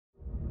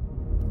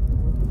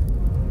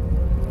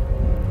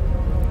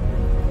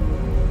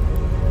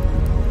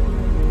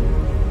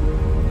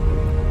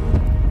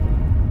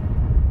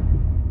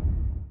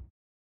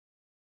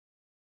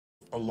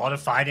lot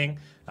of fighting.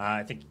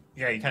 I think,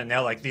 yeah, you kind of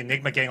nail like the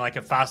Enigma getting like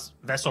a fast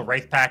Vessel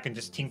Wraith pack and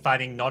just team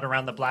fighting not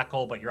around the black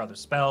hole, but your other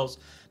spells.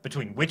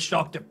 Between Witch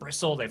Doctor,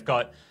 Bristle, they've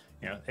got,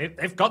 you know,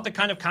 they've got the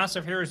kind of cast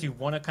of heroes you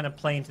want to kind of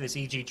play into this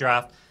EG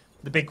draft.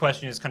 The big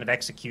question is kind of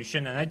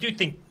execution, and I do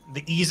think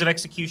the ease of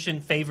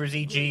execution favors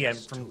EG, and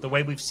from the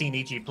way we've seen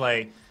EG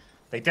play,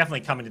 they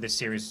definitely come into this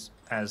series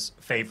as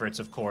favorites,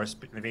 of course,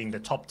 being the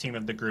top team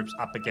of the groups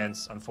up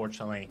against,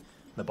 unfortunately,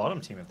 the bottom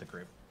team of the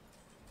group.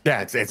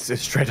 Yeah,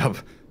 it's straight up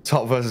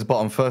top versus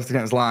bottom, first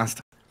against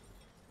last.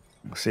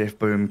 We'll see if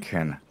Boom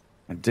can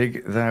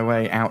dig their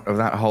way out of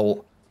that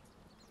hole.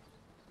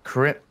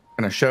 Crit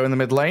going to show in the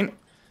mid lane.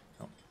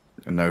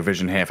 No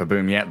vision here for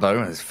Boom yet,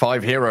 though. There's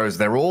 5 heroes.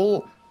 They're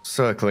all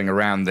circling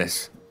around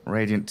this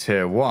Radiant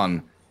Tier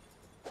 1.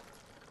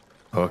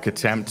 Hook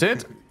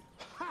attempted.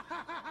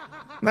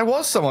 There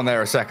was someone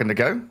there a second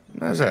ago.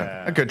 There's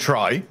a good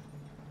try.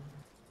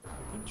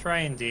 Good try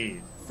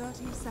indeed.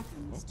 30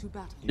 seconds to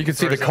battle. You can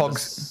see the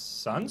cogs.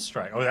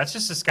 Sunstrike. Oh, that's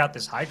just to scout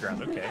this high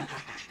ground. Okay.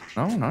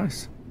 Oh,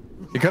 nice.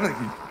 You kind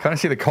of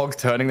see the cogs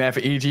turning there for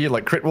EG.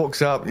 Like Crit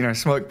walks up, you know,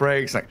 smoke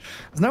breaks. Like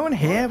there's no one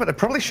here, but there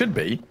probably should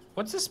be.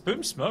 What's this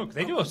Boom smoke?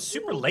 They do a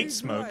super late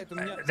smoke.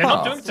 They're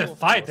not doing it to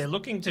fight. They're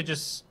looking to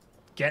just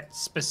get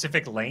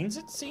specific lanes,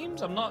 it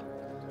seems. I'm not...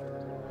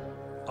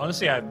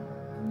 Honestly, I've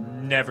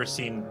never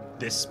seen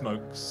this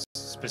smoke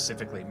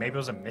specifically. Maybe it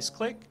was a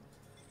misclick?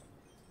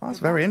 Well, that's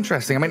very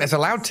interesting. I mean, it's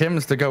allowed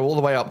Tims to go all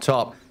the way up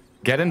top,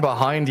 get in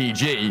behind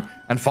EG,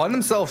 and find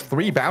themselves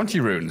 3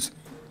 bounty runes.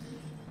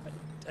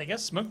 I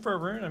guess smoke for a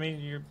rune. I mean,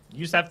 you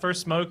use that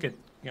first smoke, it,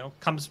 you know,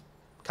 comes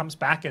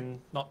back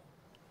in not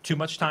too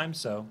much time,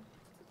 so...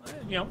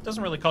 You know, it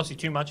doesn't really cost you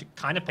too much. It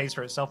kind of pays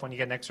for itself when you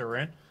get an extra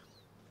rune.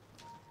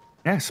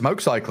 Yeah,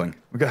 smoke cycling.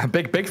 We've got a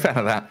big fan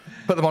of that.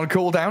 Put them on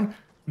cooldown.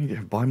 You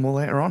can buy more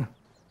later on.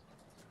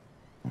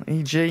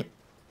 EG,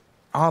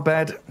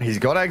 Arbed, he's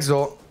got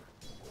Exort.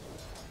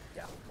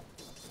 Yeah,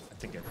 I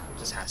think it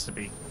just has to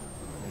be.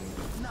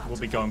 We'll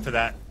be going for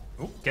that.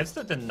 Ooh, gets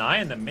the deny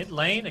in the mid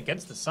lane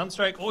against the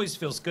Sunstrike. Always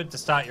feels good to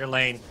start your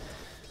lane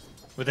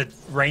with a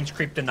range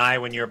creep deny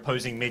when your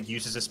opposing mid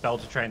uses a spell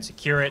to try and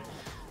secure it.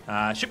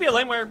 Should be a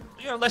lane where,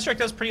 you know, Lestrike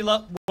does pretty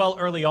well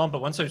early on,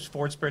 but once those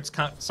forward spirits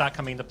start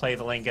coming into play,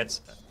 the lane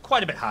gets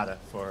quite a bit harder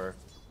for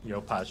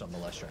Yopaj on the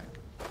Lestrike.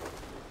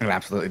 It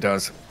absolutely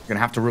does. You're going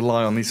to have to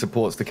rely on these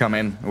supports to come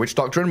in. Witch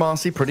Doctor and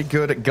Marcy pretty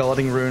good at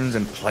guarding runes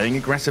and playing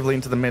aggressively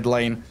into the mid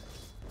lane.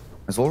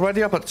 As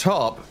already up at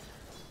top,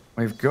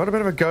 we've got a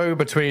bit of a go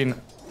between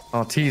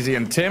Arteezy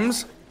and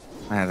Tims.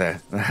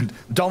 They're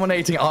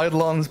dominating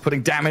Eidolons,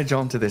 putting damage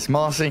onto this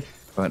Marcy,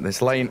 but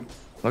this lane...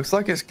 Looks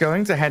like it's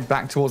going to head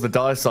back towards the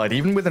Dire side,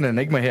 even with an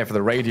Enigma here for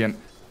the Radiant.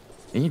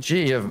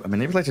 EG have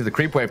manipulated the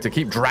creep wave to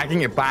keep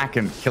dragging it back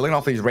and killing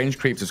off these range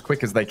creeps as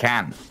quick as they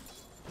can.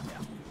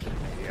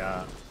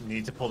 Yeah, they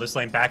need to pull this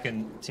lane back,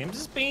 and Tims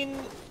has been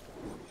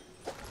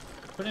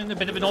put in a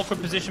bit of an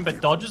awkward position,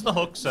 but dodges the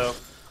hook, so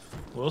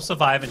will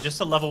survive. And just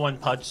a level 1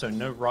 Pudge, so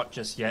no rot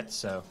just yet,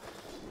 so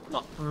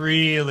not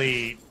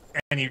really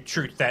any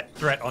true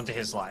threat onto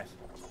his life.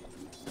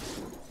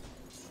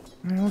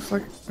 It looks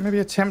like maybe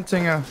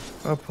attempting a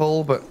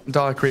pull, but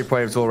Dire Creep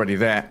Wave's already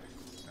there.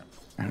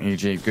 And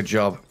EG, good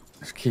job.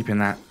 Just keeping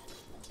that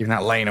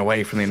lane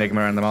away from the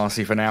Enigma and the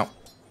Marcy for now.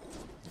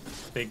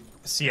 Big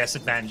CS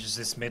advantage is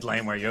this mid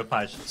lane where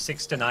Yopaj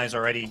 6 denies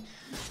already,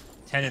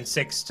 10 and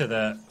 6 to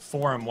the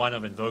 4 and 1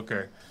 of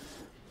Invoker.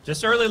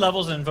 Just early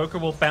levels, and Invoker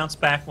will bounce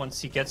back once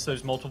he gets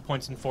those multiple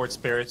points in Forward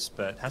Spirits,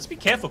 but has to be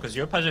careful because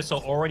Yopaj has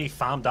already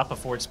farmed up a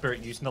Forward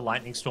Spirit using the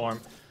Lightning Storm.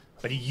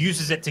 But he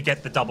uses it to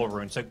get the double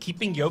rune. So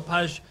keeping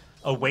Yopaj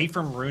away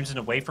from runes and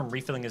away from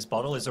refilling his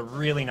bottle is a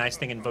really nice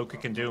thing Invoker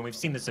can do. And we've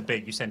seen this a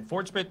bit. You send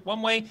Forward Spirit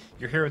one way,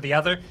 your hero the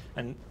other.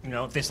 And, you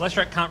know, if this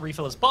Lestrike can't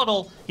refill his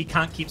bottle, he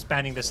can't keep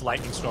spamming this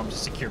Lightning Storm to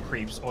secure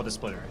creeps or the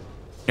Split Earth.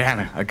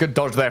 Yeah, a good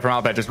dodge there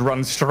from Arbed. Just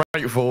runs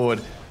straight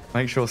forward.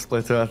 Make sure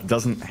Split Earth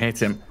doesn't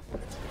hit him.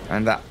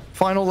 And that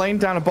final lane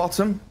down at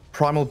bottom.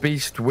 Primal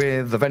Beast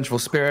with the Vengeful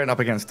Spirit up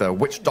against a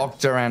Witch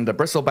Doctor and a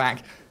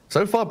Bristleback.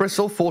 So far,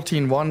 Bristle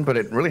 14-1, but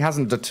it really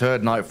hasn't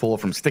deterred Nightfall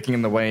from sticking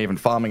in the wave and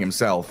farming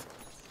himself.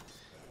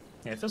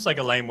 Yeah, it feels like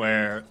a lane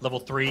where level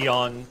 3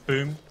 on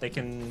Boom, they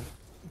can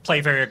play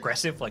very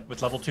aggressive, like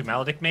with level 2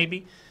 Maledict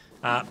maybe.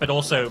 But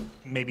also,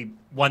 maybe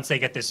once they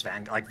get this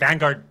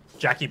Vanguard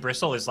Jackie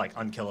Bristle is like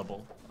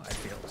unkillable, I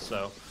feel.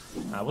 So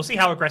we'll see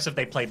how aggressive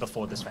they play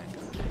before this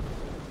Vanguard.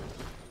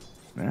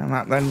 Yeah, and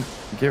that then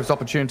gives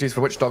opportunities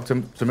for Witch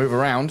Doctor to move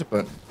around,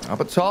 but up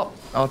at top,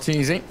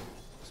 Arteezy.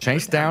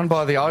 Chased down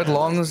by the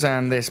Eidolons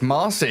and this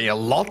Marcy, a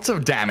lot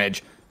of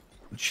damage.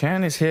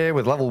 Chen is here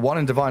with level 1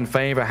 in Divine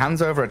Favor,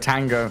 hands over a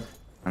Tango,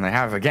 and they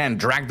have, again,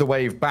 dragged the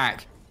wave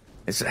back.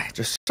 It's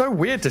just so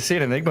weird to see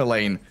an Enigma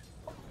lane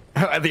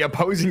at the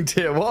opposing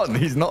tier 1.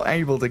 He's not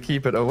able to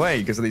keep it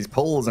away because of these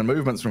pulls and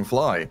movements from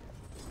Fly.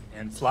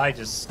 And Fly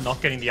just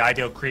not getting the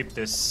ideal creep.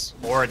 This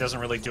aura doesn't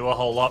really do a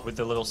whole lot with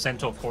the little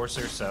Centaur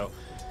Courser, so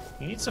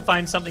he needs to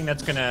find something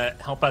that's going to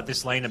help out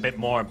this lane a bit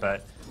more,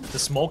 but the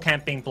small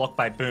camp being blocked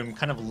by Boom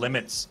kind of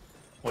limits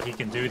what he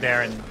can do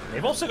there. And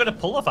they've also got a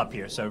pull-off up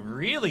here, so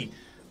really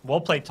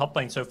well-played top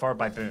lane so far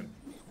by Boom.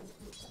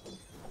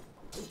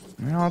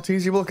 Well,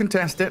 TZ will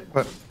contest it,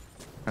 but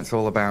that's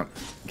all about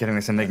getting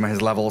this Enigma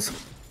his levels.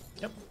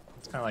 Yep.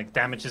 It's kind of like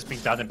damage has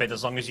been done a bit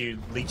as long as you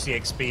leech the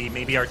XP.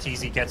 Maybe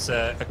RTZ gets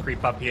a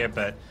creep up here,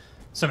 but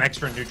some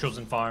extra neutrals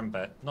and farm,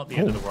 but not the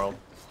end of the world.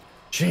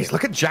 Jeez,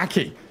 look at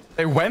Jackie.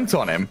 They went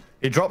on him.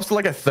 He drops to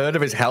like a third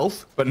of his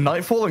health, but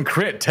Nightfall and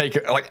Crit take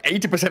like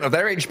 80% of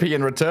their HP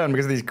in return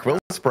because of these quill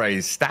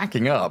sprays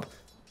stacking up.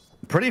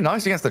 Pretty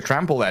nice against the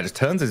trample there. Just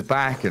turns his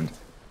back and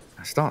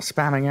starts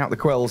spamming out the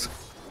quills.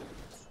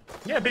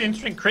 Yeah, a bit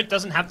interesting. Crit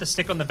doesn't have to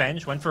stick on the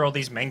Venge. Went for all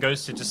these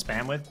mangoes to just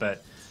spam with,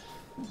 but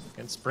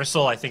against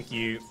Bristle, I think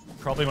you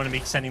probably want to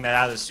be sending that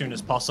out as soon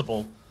as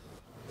possible.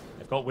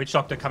 They've got Witch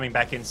Doctor coming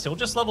back in. Still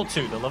just level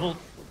 2. The level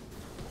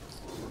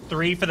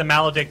 3 for the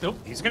Maledict. Oh,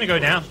 he's going to go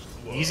down.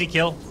 Easy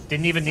kill.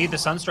 Didn't even need the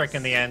Sunstrike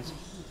in the end.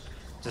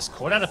 Just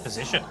caught out of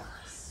position.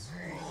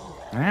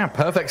 Yeah,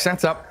 perfect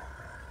setup.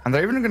 And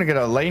they're even going to get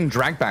a lane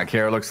drag back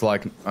here, it looks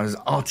like. As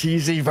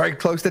RTZ very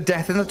close to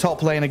death in the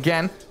top lane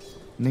again.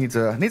 Needs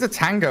a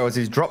tango as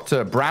he's dropped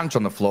a branch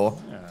on the floor.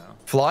 Yeah.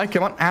 Fly,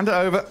 come on, hand it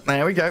over.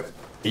 There we go.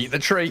 Eat the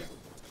tree.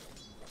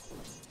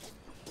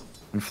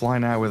 And Fly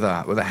now with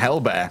a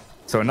Hellbear.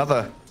 So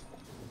another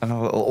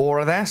little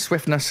aura there.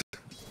 Swiftness.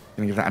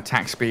 Gonna give that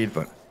attack speed,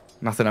 but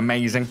nothing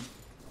amazing.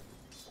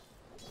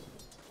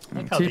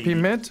 Like TP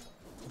mid.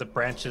 The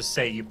branches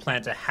say you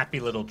plant a happy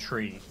little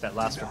tree that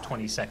lasts for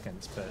 20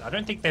 seconds, but I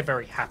don't think they're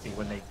very happy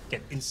when they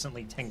get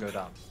instantly tangoed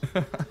up.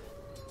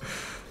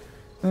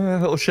 A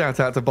little shout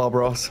out to Bob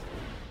Ross.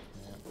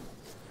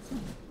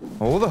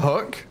 Oh, the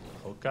hook.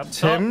 Hook up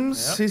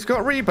Tim's, top. Yep. He's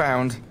got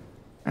rebound.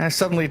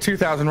 Suddenly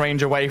 2,000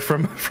 range away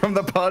from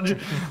the Pudge.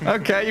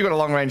 Okay, you got a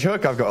long range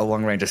hook. I've got a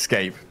long range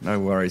escape. No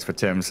worries for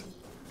Tim's.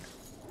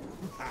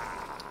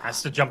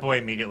 Has to jump away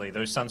immediately.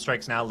 Those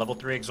Sunstrikes now, level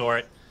 3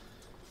 Exort.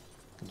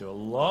 Can do a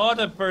lot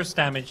of burst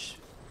damage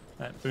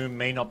that Boom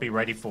may not be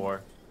ready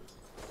for.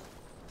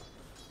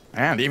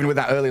 And even with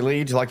that early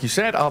lead, like you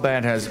said,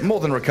 Arbed has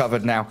more than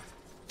recovered now.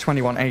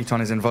 21-8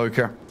 on his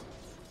Invoker.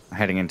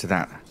 Heading into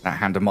that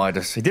Hand of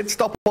Midas. He did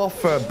stop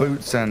off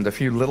boots and a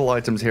few little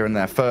items here and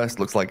there first.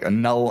 Looks like a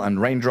Null and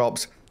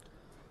Raindrops.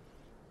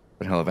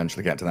 But he'll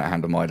eventually get to that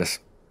Hand of Midas.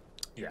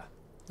 Yeah.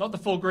 Not the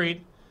full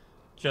greed.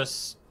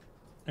 Just,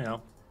 you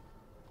know,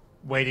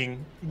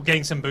 waiting,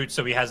 getting some boots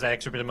so he has that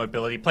extra bit of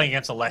mobility. Playing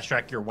against a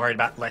Leshrac, you're worried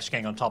about Lesh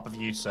gang on top of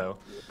you, so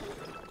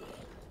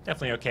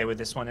definitely okay with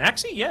this one. And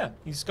actually, yeah,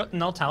 he's got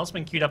Null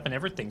Talisman queued up and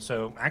everything,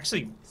 so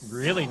actually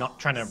really not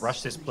trying to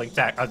rush this Blink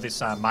Tag,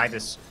 this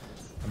Midas.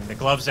 I mean, the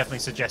gloves definitely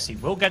suggest he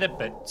will get it,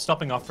 but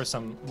stopping off for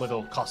some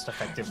little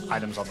cost-effective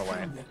items on the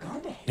way.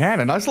 Yeah,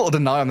 and a nice little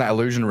deny on that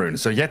Illusion Rune.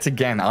 So yet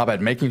again,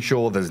 Arbed making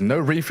sure there's no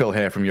refill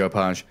here from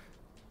Yopaj.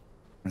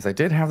 As they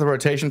did have the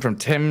rotation from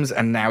Tim's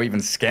and now even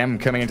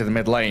Skem coming into the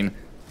mid lane.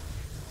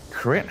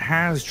 Crit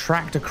has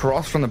tracked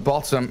across from the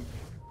bottom.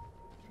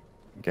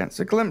 Gets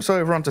a glimpse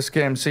over onto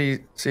Skem,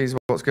 sees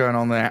what's going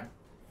on there.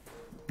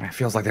 It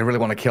feels like they really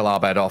want to kill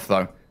Arbed off,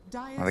 though.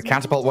 The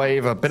catapult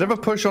wave, a bit of a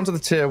push onto the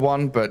tier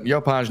 1, but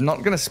Yopaj not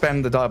going to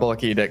spend the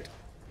Diabolic Edict.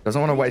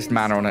 Doesn't want to waste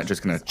mana on it,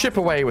 just going to chip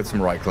away with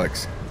some right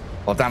clicks.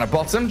 While down at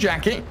bottom,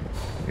 Jackie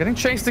getting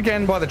chased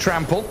again by the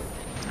trample.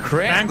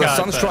 Crit, the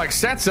Sunstrike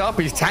sets up.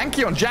 He's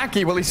tanky on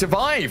Jackie. Will he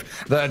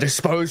survive? The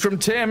dispose from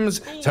Tim's.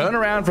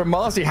 Turnaround from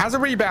Marcy. Has a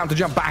rebound to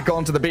jump back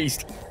onto the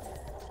beast.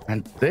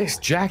 And this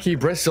Jackie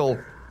Bristle,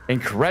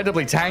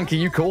 incredibly tanky.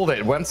 You called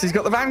it. Once he's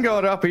got the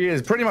Vanguard up, he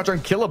is pretty much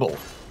unkillable.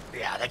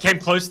 Yeah, they came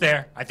close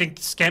there. I think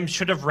Skem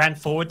should have ran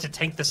forward to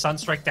tank the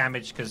Sunstrike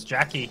damage because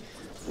Jackie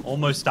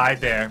almost died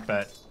there,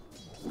 but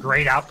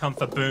great outcome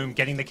for Boom,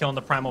 getting the kill on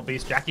the Primal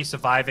Beast. Jackie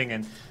surviving,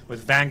 and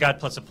with Vanguard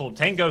plus a pulled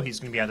Tango, he's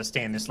going to be able to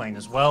stay in this lane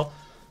as well.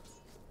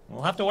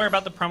 We'll have to worry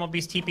about the Primal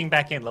Beast teeping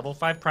back in. Level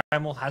 5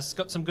 Primal has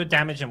got some good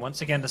damage, and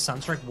once again, the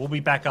Sunstrike will be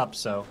back up,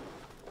 so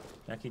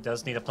Jackie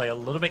does need to play a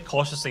little bit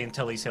cautiously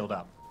until he's healed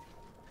up.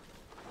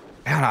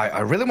 Man, I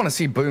really want to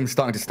see Boom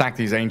starting to stack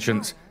these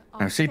Ancients.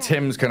 I see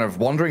Tim's kind of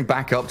wandering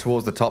back up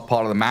towards the top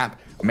part of the map.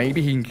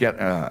 Maybe he can get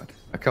a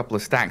couple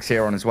of stacks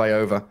here on his way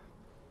over.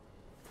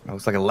 It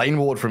looks like a lane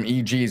ward from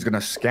EG is going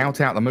to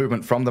scout out the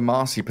movement from the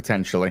Marcy,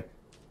 potentially.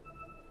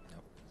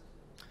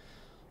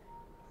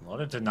 A lot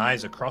of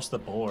denies across the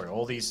board.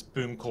 All these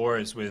Boom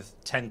cores with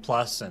 10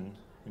 plus and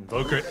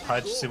Invoker,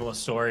 Pudge, similar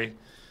story.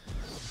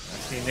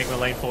 That's the Enigma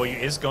lane for you.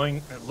 Is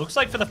going, it looks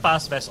like for the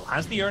fast Vessel.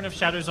 Has the Urn of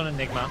Shadows on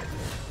Enigma.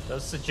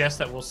 Does suggest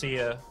that we'll see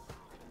a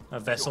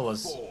Vessel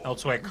as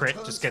elsewhere. Crit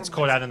just gets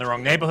caught out in the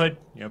wrong neighborhood.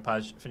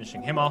 Yopaj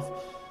finishing him off.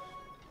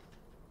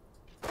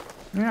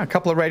 Yeah, a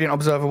couple of Radiant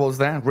Observables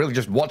there. Really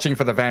just watching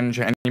for the Venge.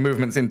 Any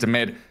movements into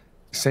mid.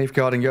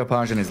 Safeguarding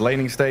Yopaj in his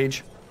laning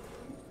stage.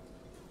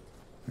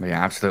 But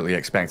yeah, absolutely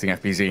expecting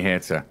FBZ here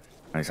to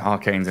nice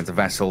Arcanes into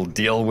Vessel,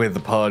 deal with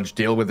the Pudge,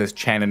 deal with this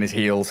Chen and his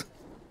heals.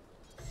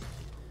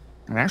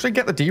 And actually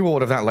get the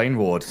D-ward of that lane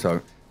ward.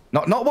 So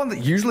not one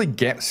that usually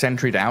gets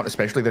sentried out,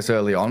 especially this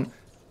early on.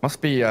 Must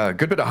be a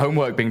good bit of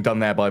homework being done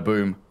there by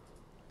Boom.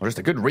 Or just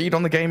a good read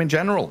on the game in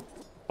general.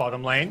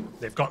 Bottom lane,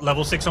 they've got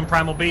level 6 on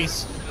Primal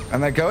Beast.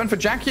 And they're going for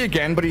Jackie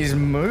again, but he's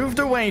moved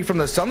away from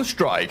the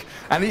Sunstrike.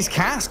 And these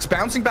casks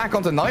bouncing back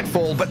onto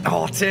Nightfall, but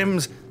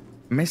Tims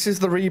misses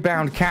the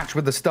rebound catch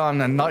with the stun,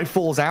 and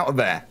Nightfall's out of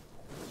there.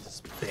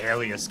 Just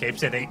barely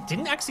escapes it. They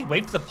didn't actually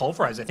wait for the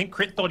pulverize. I think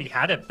Crit thought he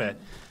had it, but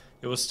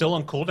it was still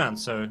on cooldown,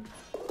 so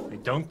they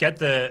don't get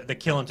the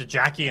kill into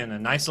Jackie, and a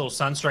nice little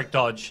Sunstrike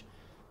dodge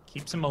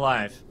keeps him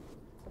alive.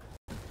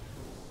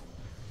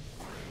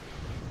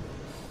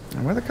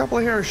 And with a couple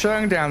of heroes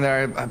showing down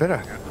there, a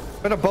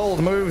bit of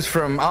bold moves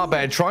from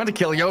Abed trying to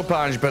kill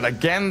Yopaj, but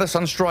again the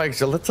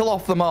Sunstrike's a little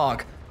off the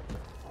mark.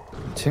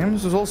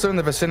 Tims was also in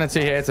the vicinity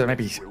here to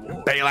maybe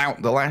bail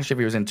out the Lash if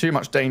he was in too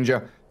much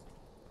danger.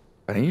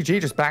 But EG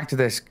just back to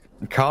this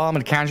calm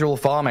and casual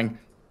farming.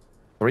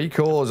 3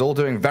 cores all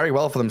doing very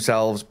well for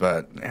themselves,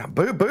 but yeah,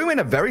 Boom in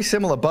a very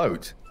similar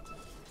boat.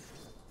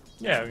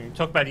 Yeah, we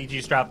talk about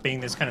EG's drought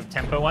being this kind of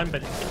tempo one,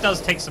 but it does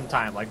take some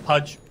time. Like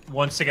Pudge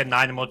wants to get an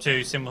item or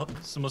two, similar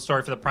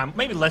story for the Primal,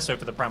 maybe less so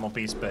for the Primal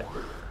Beast, but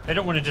they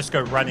don't want to just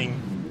go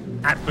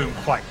running at Boom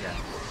quite yet.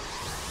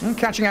 And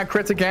catching out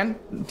Crit again,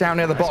 down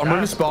near the bottom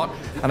rune spot,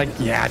 and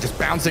yeah, just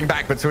bouncing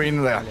back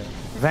between the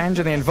Venge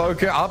and the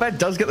Invoker. Abed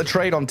does get the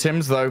trade on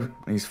Tims though.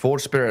 These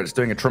Forge Spirits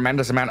doing a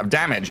tremendous amount of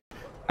damage.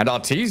 And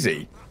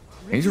Arteezy,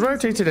 he's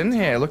rotated in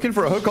here, looking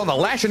for a hook on the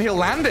Lash, and he'll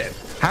land it.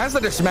 Has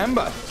the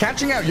Dismember,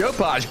 catching out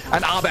Yopaj,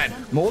 and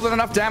Abed, more than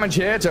enough damage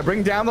here to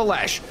bring down the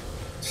Lash.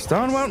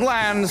 Stun won't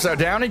land, so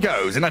down he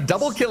goes, in a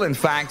double kill in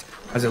fact,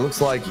 as it looks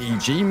like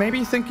EG may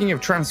be thinking of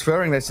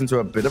transferring this into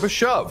a bit of a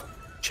shove.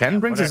 Chen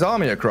brings his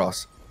army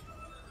across.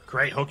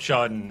 Great hook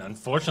shot, and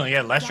unfortunately,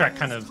 yeah, Leshrac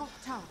kind of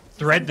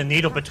thread the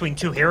needle between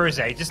 2 heroes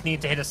there. He just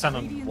needed to hit a stun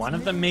on one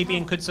of them maybe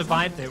and could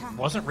survive. There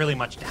wasn't really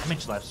much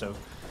damage left, so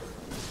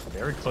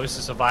very close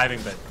to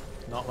surviving, but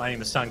not letting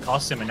the stun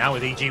cost him. And now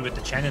with EG with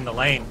the Chen in the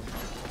lane,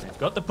 they've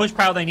got the push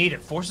power they need.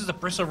 It forces a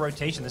Bristle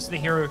rotation. This is the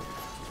hero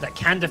that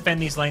can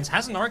defend these lanes.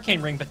 Has an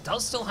Arcane Ring, but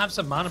does still have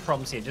some mana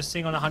problems here. Just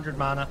seeing on 100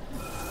 mana.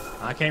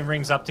 Arcane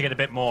Ring's up to get a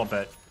bit more,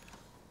 but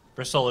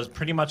Bristle is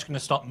pretty much going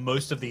to stop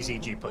most of these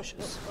EG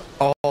pushes.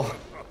 Oh,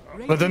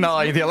 the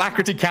deny. The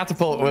Alacrity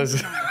Catapult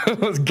was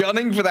was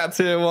gunning for that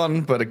tier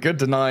 1, but a good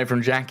deny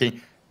from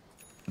Jackie.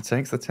 It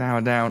takes the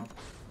tower down.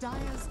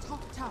 Dire's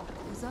top tower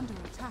is under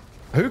attack.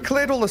 Who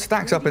cleared all the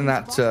stacks up in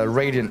that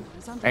Radiant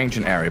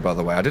Ancient area, by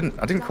the way? I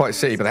didn't quite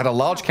see, but they had a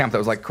large camp that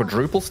was like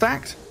quadruple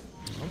stacked.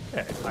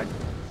 Okay, I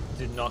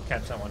did not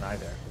catch that one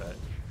either, but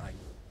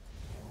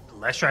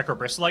Leshrac or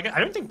Bristle, I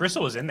don't think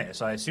Bristle was in there,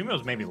 so I assume it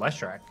was maybe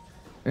Leshrac.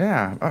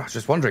 Yeah, I was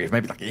just wondering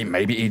if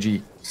maybe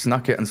EG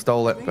snuck it and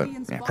stole it, but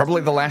yeah,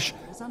 probably the Lash.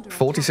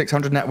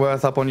 4,600 net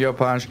worth up on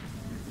Yopaj.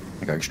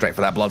 They're going straight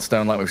for that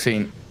Bloodstone like we've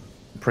seen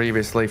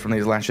previously from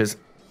these Lashes.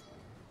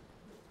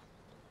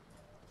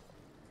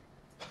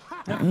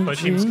 But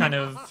team's kind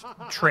of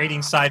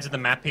trading sides of the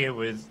map here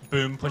with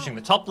Boom pushing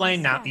the top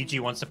lane. Now EG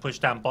wants to push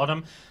down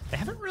bottom. They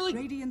haven't really...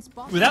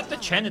 Without the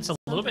Chen, it's a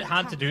little bit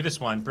hard to do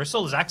this one.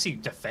 Bristle is actually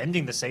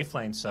defending the safe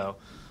lane, so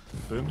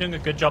Boom doing a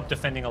good job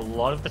defending a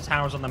lot of the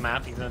towers on the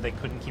map, even though they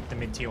couldn't keep the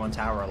mid-tier 1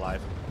 tower alive.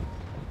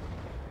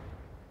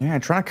 Yeah,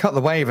 trying to cut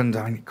the wave, and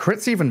I mean,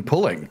 Crit's even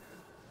pulling.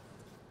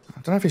 I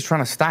don't know if he's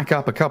trying to stack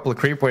up a couple of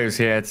creep waves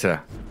here to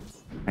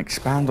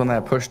expand on their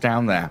push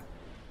down there.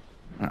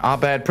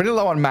 Abed, pretty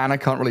low on mana,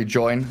 can't really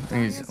join.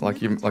 He's,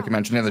 like you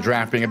mentioned in the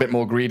draft, being a bit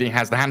more greedy,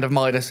 has the Hand of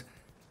Midas.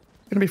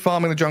 Going to be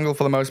farming the jungle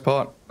for the most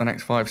part, the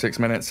next 5-6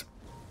 minutes.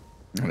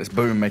 And it's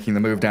Boom making the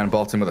move down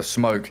bottom with a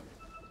smoke.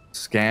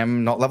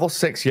 Scam, not level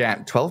 6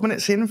 yet. 12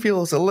 minutes in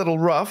feels a little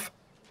rough.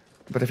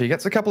 But if he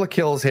gets a couple of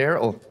kills here,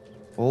 it'll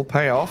all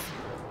pay off.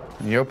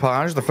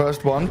 Yopaj, the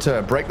first one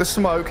to break the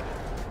smoke.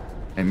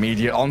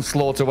 Immediate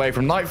onslaught away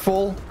from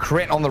Nightfall.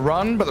 Crit on the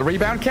run, but the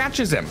rebound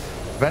catches him.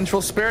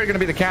 Vengeful Spirit going to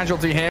be the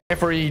casualty here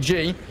for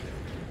EG.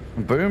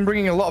 Boom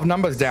bringing a lot of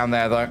numbers down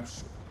there, though.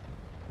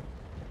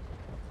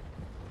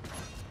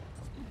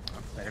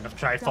 They're going to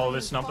try to follow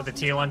this up with the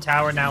tier 1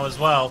 tower now as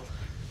well.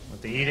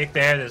 With the Edict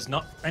there's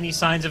not any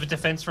signs of a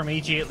defense from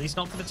EG, at least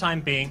not for the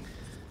time being.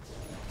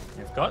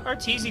 They've got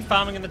Arteezy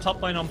farming in the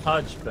top lane on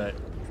Pudge, but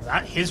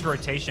that his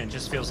rotation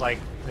just feels like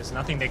there's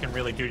nothing they can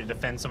really do to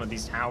defend some of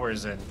these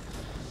towers, and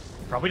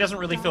probably doesn't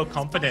really feel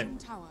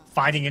confident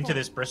fighting into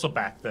this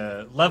Bristleback.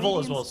 The level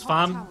as well as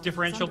farm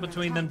differential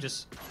between them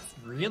just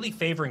really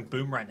favoring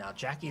Boom right now.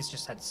 Jackie's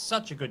just had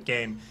such a good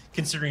game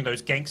considering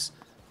those ganks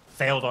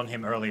failed on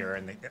him earlier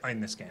in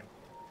this game.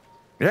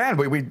 Yeah,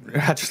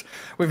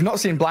 we've not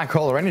seen Black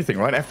Hole or anything,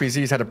 right?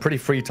 FBZ's had a pretty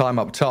free time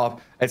up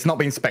top. It's not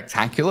been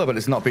spectacular, but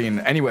it's not been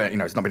anywhere,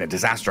 it's not been a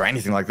disaster or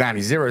anything like that.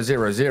 He's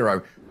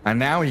 0-0-0, and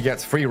now he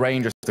gets free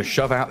range just to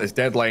shove out this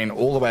dead lane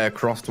all the way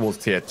across towards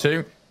tier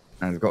 2.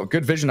 And they've got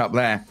good vision up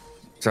there.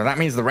 So that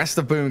means the rest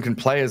of Boom can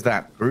play as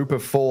that group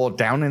of 4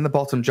 down in the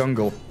bottom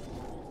jungle.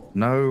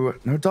 No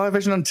dive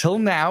vision until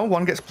now.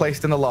 One gets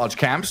placed in the large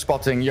camp,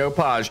 spotting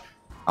Yopaj.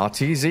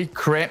 Arteezy,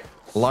 Crit,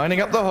 lining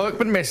up the hook,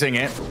 but missing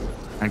it.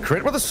 And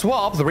Crit with a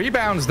swap, the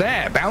rebound's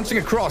there, bouncing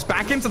across,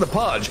 back into the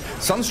Pudge.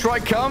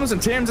 Sunstrike comes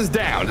and Tims is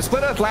down. The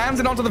Split Earth lands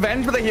and onto the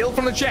Venge with a heal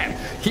from the Chen,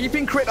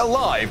 keeping Crit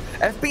alive.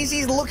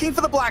 FBZ's looking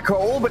for the black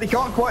hole, but he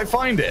can't quite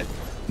find it.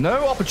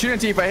 No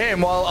opportunity for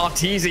him, while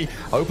Arteezy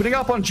opening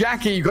up on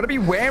Jackie. You've got to be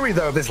wary,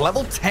 though, of this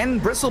level 10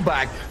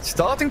 Bristleback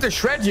starting to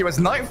shred you as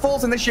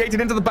Nightfall's initiated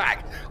into the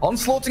back.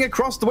 Onslaughting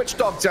across the Witch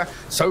Doctor,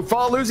 so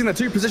far losing the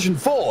 2 position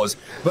 4s.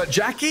 But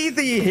Jackie,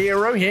 the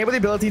hero here with the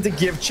ability to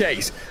give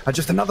chase. And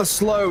just another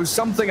slow,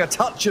 something, a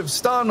touch of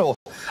stun or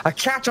a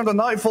catch onto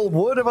Nightfall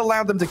would have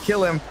allowed them to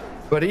kill him.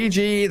 But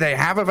EG, they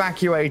have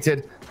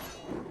evacuated.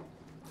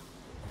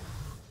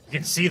 You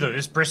can see, though,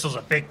 this Bristle's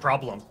a big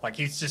problem. Like,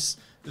 he's just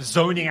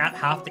zoning out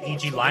half the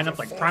EG lineup.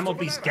 Like, Primal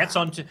Beast gets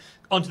onto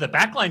the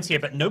backlines here,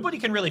 but nobody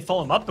can really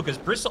follow him up because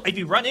Bristle, if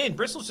you run in,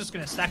 Bristle's just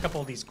going to stack up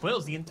all these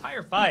quills the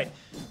entire fight.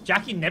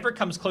 Jackie never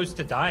comes close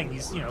to dying.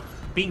 He's, you know,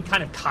 being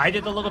kind of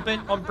kited a little bit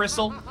on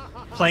Bristle,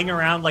 playing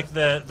around like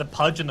the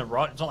Pudge and the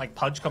Rot. It's not like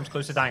Pudge comes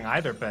close to dying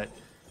either, but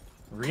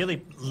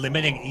really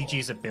limiting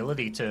EG's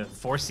ability to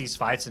force these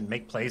fights and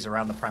make plays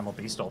around the Primal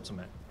Beast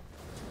ultimate.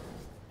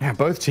 Yeah,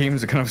 both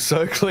teams are kind of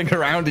circling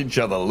around each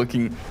other,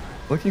 looking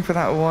for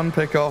that one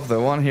pick off, the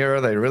one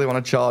hero they really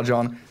want to charge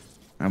on.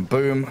 And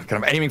boom,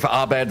 kind of aiming for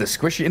Abed, the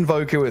squishy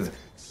Invoker with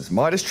as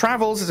Midas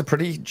travels is a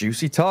pretty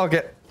juicy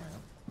target.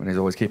 But he's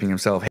always keeping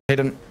himself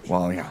hidden.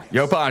 Well, yeah,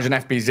 Yopaj and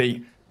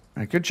FBZ,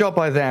 a good job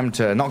by them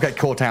to not get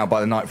caught out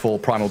by the Nightfall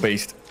Primal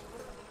Beast.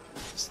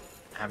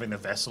 Having the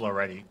Vessel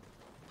already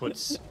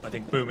puts, I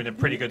think, Boom in a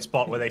pretty good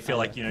spot where they feel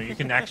like, you know, you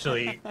can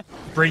actually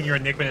bring your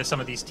Enigma to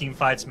some of these team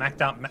fights, max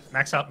out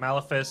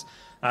Malefice,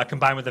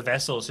 combined with the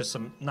Vessel. It's just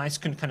some nice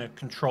kind of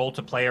control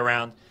to play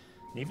around.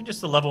 And even just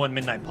the level 1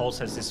 Midnight Pulse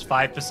has this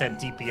 5%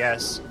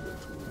 DPS,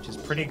 which is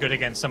pretty good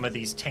against some of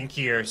these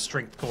tankier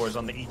strength cores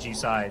on the EG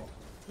side.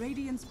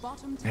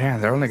 Yeah,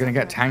 they're only going to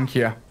get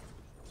tankier.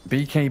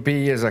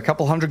 BKB is a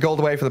couple hundred gold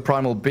away for the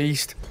Primal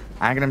Beast.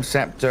 Aghanim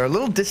Scepter, a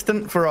little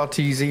distant for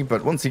Arteezy,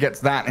 but once he gets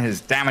that,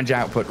 his damage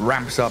output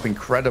ramps up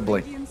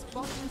incredibly. And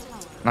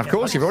of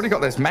course, you've already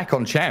got this mech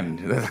on Chen.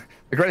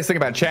 The greatest thing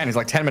about Chen is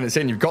like 10 minutes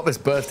in, you've got this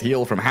burst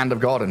heal from Hand of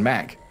God and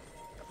mech.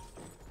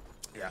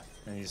 Yeah,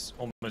 and he's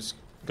almost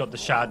got the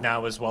shard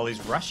now as well.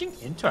 He's rushing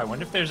into it. I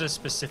wonder if there's a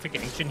specific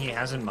ancient he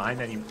has in mind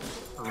that he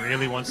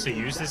really wants to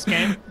use this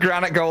game.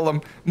 Granite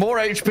Golem, more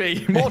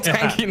HP, more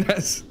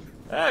tankiness.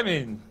 I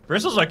mean,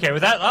 Bristle's okay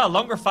with that. Oh,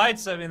 longer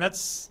fights. I mean,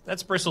 that's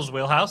Bristle's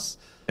wheelhouse.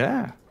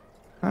 Yeah,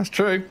 that's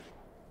true.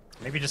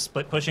 Maybe just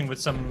split pushing with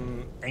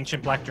some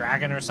ancient Black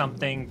Dragon or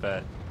something,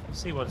 but we'll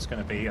see what it's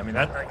going to be. I mean,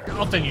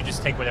 often you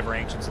just take whatever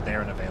ancients are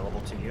there and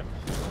available to you.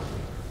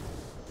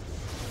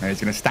 And he's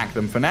going to stack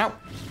them for now.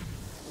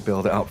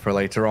 Build it up for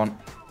later on.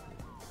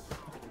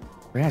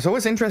 Yeah, it's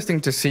always interesting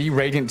to see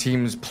Radiant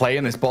teams play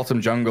in this bottom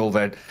jungle.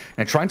 They're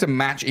trying to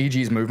match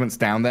EG's movements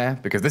down there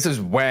because this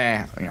is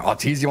where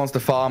Arteezy wants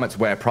to farm. It's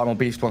where Primal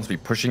Beast wants to be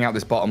pushing out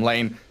this bottom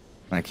lane. And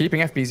they're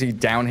keeping FBZ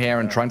down here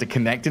and trying to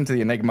connect into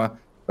the Enigma.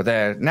 But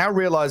they're now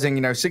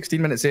realizing,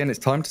 16 minutes in, it's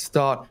time to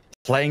start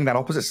playing that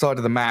opposite side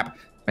of the map.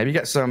 Maybe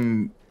get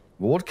some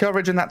ward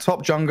coverage in that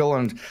top jungle.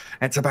 And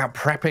it's about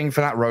prepping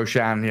for that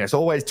Roshan. Yeah, it's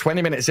always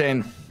 20 minutes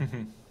in.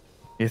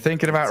 You're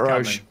thinking about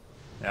Rosh.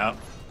 Yeah.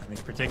 I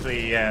think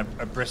particularly a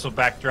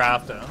Bristleback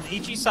draft. On the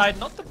EG side,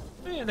 not the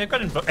they've got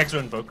Exo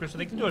Invoker, so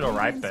they can do it all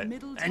right, but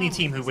any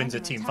team who wins a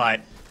team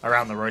fight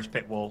around the Roach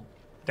Pit will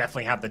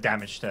definitely have the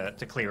damage to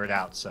clear it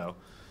out. So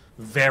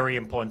very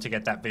important to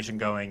get that vision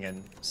going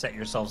and set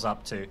yourselves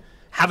up to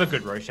have a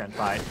good Roshan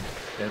fight.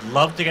 They'd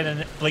love to get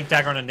a Blink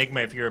Dagger on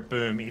Enigma if you're a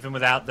Boom. Even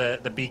without the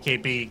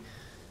BKB,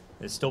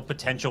 there's still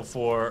potential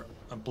for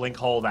a Blink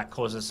Hole that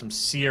causes some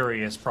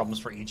serious problems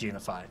for EG in a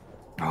fight.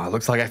 Oh, it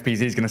looks like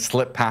FBZ is going to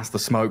slip past the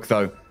smoke,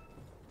 though.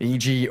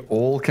 EG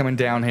all coming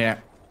down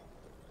here.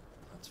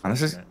 And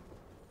this is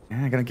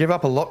going to give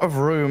up a lot of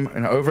room.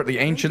 And over at the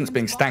Ancients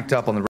being stacked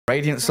up on the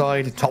Radiant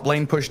side. Top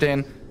lane pushed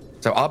in.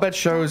 So Abed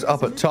shows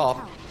up at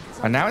top.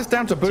 And now it's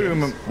down to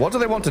Boom. What do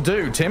they want to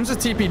do? Tims is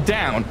TP'd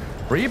down.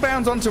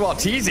 Rebounds onto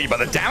Arteezy, but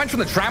the damage from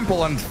the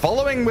trample and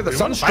following with the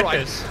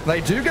Sunstrike. They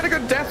do get a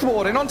good Death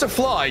Ward in onto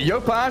Fly.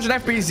 Yopaj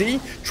and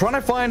FBZ trying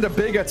to find a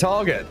bigger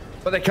target.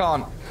 But they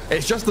can't.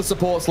 It's just the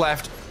supports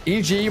left.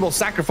 EG will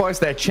sacrifice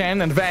their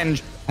Chen and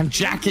Venge. And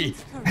Jackie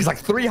has like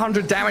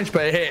 300 damage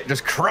per hit.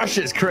 Just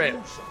crushes Crit.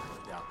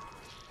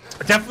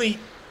 Definitely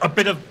a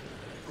bit of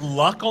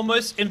luck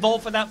almost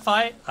involved for that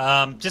fight.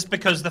 Just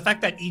because the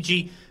fact that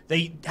EG,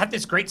 they had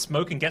this great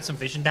smoke and get some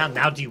vision down,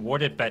 now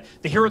dewarded, but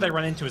the hero they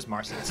run into is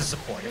Marcy. It's a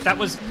support. If that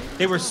was,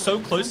 they were so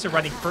close to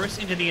running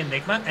first into the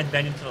Enigma and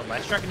then into the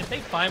Leshrac, and if they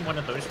find one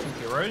of those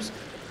two heroes,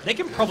 they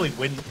can probably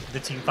win the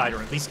team fight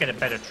or at least get a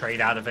better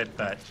trade out of it,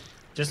 but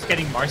just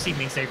getting Marcy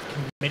means they've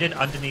committed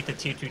underneath the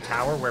tier 2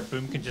 tower where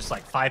Boom can just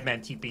like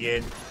 5-man TP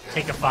in,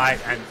 take a fight,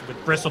 and with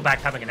Bristleback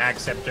having an Ag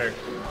Scepter,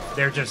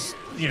 they're just,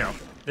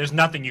 there's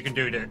nothing you can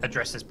do to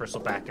address this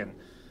Bristleback, and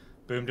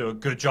Boom do a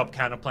good job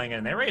counterplaying it,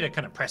 and they're ready to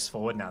kind of press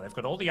forward now. They've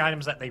got all the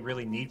items that they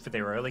really need for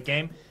their early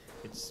game.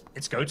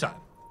 It's go time.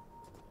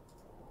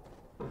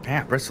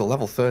 Yeah, Bristle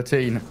level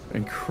 13.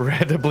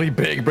 Incredibly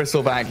big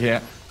Bristleback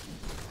here.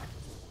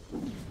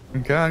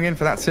 Going in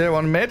for that tier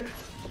 1 mid.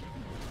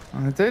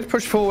 I did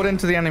push forward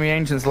into the enemy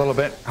ancients a little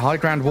bit. High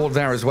ground ward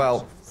there as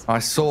well. I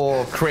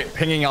saw Crit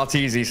pinging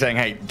Arteezy saying,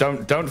 hey,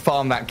 don't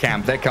farm that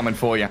camp. They're coming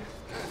for you.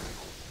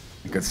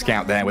 A good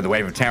scout there with a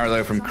wave of terror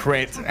though from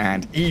Crit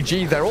and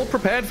EG. They're all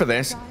prepared for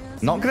this.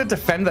 Not going to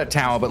defend their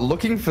tower, but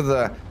looking for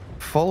the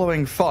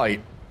following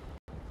fight.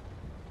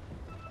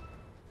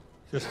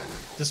 Just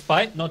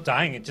despite not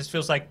dying, it just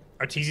feels like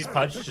Arteezy's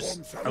Pudge is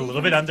just a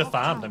little bit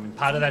underfarmed. I mean,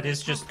 part of that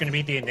is just going to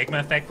be the Enigma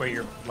effect where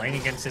you're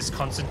laning against this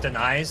constant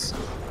denies.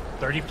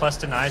 30 plus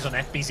denies on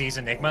FBZ's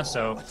Enigma,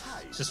 so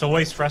it's just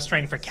always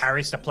frustrating for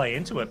carries to play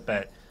into it,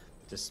 but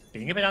just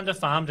being a bit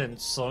underfarmed and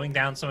slowing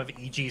down some of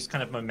EG's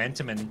kind of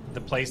momentum and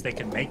the plays they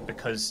can make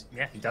because,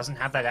 yeah, he doesn't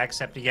have that Ag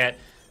Scepter yet.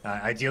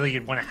 Ideally,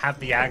 you'd want to have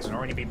the Ags and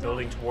already be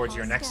building towards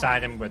your next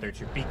item, whether it's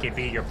your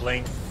BKB, your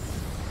Blink.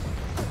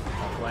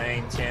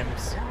 Playing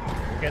Tims.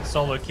 Will get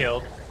solo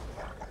killed.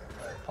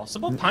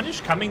 Possible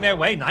punish coming their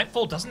way.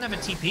 Nightfall doesn't have a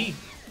TP.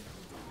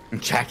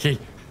 Jackie.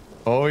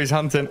 Oh, he's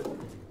hunting.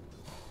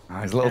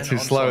 Oh, he's a little too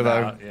slow,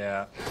 though. Out.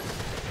 Yeah.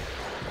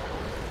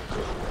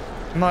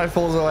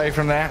 Nightfall's away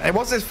from there. It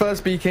was his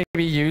first BKB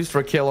used for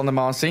a kill on the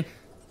Marcy.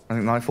 I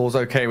think Nightfall's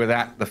okay with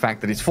that. The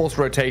fact that he's forced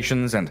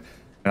rotations and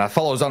that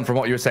follows on from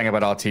what you were saying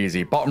about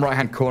Arteezy. Bottom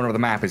right-hand corner of the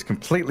map is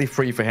completely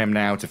free for him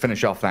now to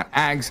finish off that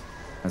Ags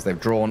as they've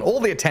drawn all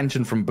the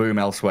attention from Boom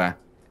elsewhere.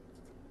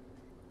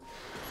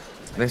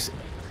 This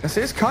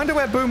is kind of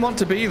where Boom want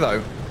to be,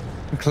 though.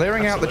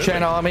 Clearing out the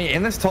Chen army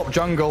in this top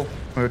jungle.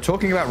 We were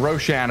talking about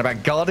Roshan,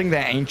 about guarding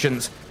their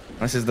ancients.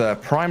 This is the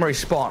primary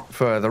spot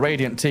for the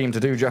Radiant team to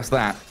do just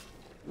that.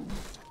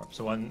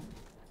 So one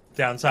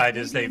downside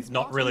is they've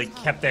not really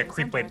kept their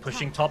creep wave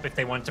pushing top if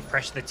they wanted to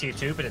pressure the tier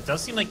 2, but it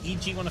does seem like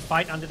EG want to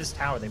fight under this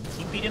tower. They've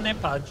TP'd in their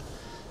Pudge.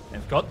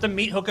 They've got the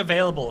meat hook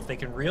available. If they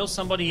can reel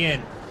somebody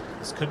in,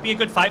 this could be a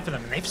good fight for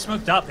them. And they've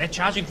smoked up. They're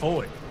charging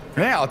forward.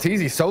 Yeah,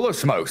 Arteezy solo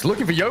smokes,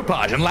 looking for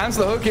Yopaj and lands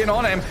the hook in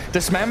on him.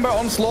 Dismember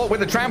onslaught with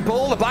the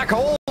trample, the black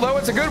hole, though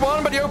it's a good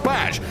one, but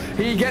Yopaj,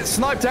 he gets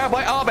sniped out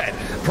by Arbet.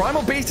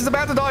 Primal Beast is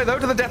about to die, though,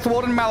 to the Death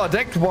Warden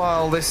Maledict,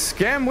 while this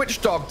Scam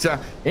Witch Doctor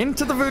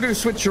into the Voodoo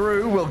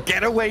Switcheroo will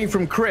get away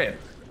from Crit.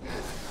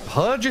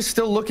 Purge is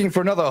still looking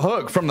for another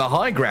hook from the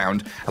high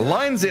ground,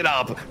 lines it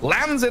up,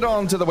 lands it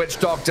onto the Witch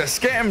Doctor,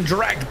 Scam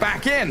dragged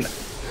back in.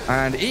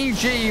 And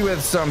EG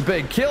with some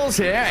big kills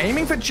here,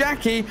 aiming for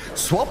Jackie,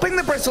 swapping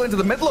the Bristle into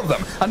the middle of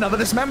them. Another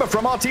dismember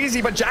from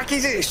Arteezy, but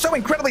Jackie's so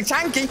incredibly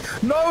tanky.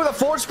 No, the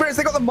Forge Spirits,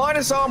 they got the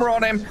minus armor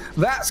on him.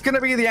 That's going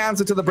to be the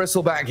answer to the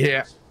Bristleback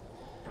here.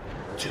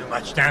 Too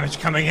much damage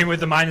coming in with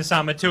the minus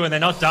armor too, and they're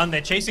not done.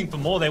 They're chasing for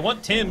more. They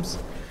want Tims.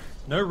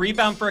 No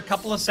rebound for a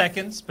couple of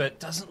seconds, but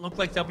doesn't look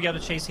like they'll be able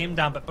to chase him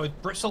down. But both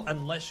Bristle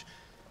and Lesh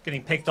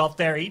getting picked off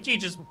there. EG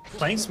just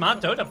playing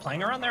smart Dota,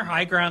 playing around their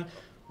high ground.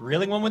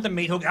 Reeling one with the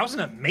meat hook. That was an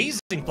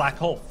amazing black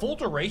hole. Full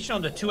duration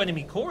onto 2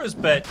 enemy cores,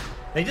 but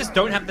they just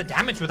don't have the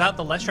damage without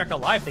the Leshrac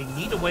alive. They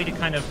need a way to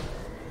kind of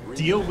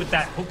deal with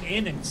that hook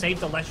in and save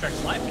the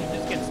Leshrac's life. He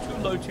just gets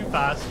too low too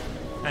fast,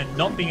 and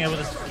not being able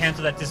to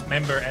cancel that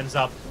dismember ends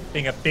up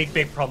being a big,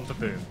 big problem for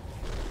Boom.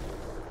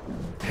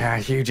 Yeah,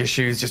 huge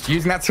issues. Just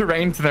using that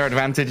terrain to their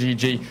advantage,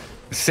 EG.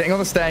 Sitting on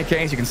the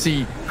staircase, you can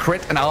see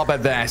Crit and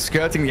Arbed there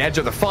skirting the edge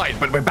of the fight,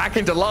 but we're back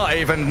into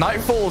live and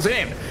Nightfall's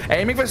in.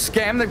 Aiming for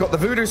Scam, they've got the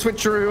Voodoo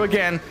Switcheroo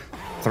again.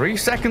 3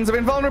 seconds of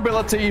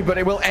invulnerability, but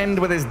it will end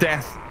with his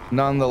death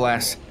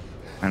nonetheless.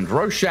 And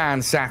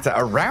Roshan sat at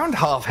around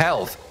half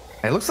health.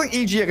 It looks like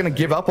EG are going to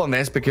give up on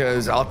this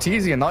because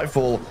Arteezy and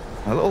Nightfall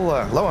are a little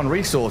low on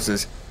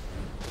resources.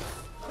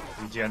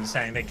 EG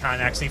understanding they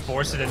can't actually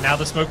force it, and now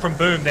the smoke from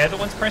Boom. They're the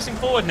ones pressing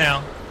forward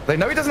now. They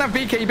know he doesn't have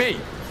BKB,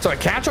 so a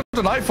catch on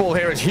to Nightfall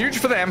here is huge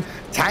for them.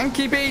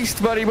 Tanky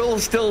beast, but he will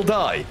still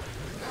die.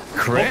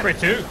 Crit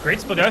too. Great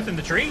split earth in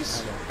the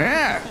trees.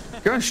 Yeah,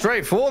 going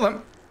straight for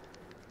them.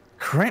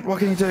 Crit, what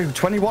can he do?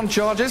 21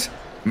 charges.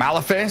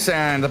 Malefice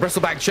and the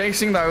Bristleback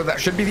chasing, though. That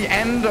should be the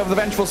end of the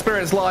Vengeful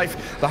Spirit's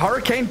life. The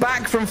Hurricane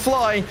back from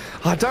Fly.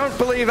 I don't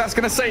believe that's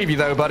going to save you,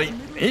 though, buddy.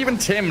 Even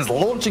Tims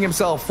launching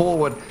himself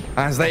forward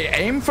as they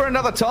aim for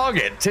another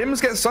target.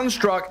 Tims gets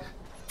sunstruck.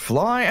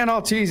 Fly and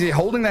Arteezy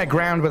holding their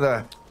ground with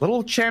a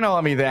little Chen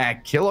army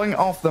there, killing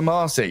off the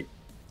Marcy.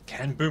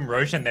 Can Boom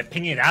Roshan, they're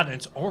pinging it out, and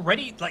it's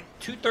already like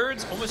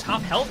 2/3, almost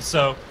half health,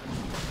 so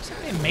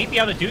they may be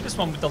able to do this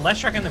one with the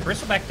Leshrac and the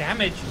Bristleback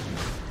damage.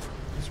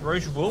 This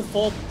Roche will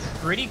fall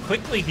pretty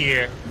quickly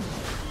here.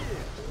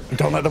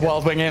 Don't let the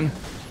Wild Wing in.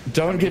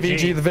 Don't give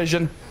EG the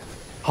vision.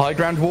 High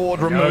ground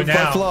ward removed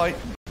by Fly.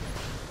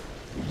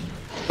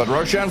 But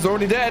Roshan's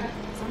already dead.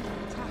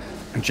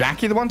 And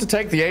Jackie, the one to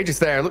take the Aegis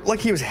there. It looked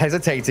like he was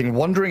hesitating,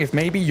 wondering if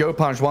maybe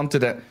Yopaj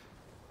wanted it.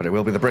 But it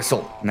will be the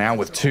Bristle, now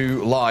with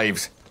 2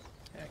 lives.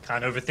 Yeah,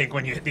 can't overthink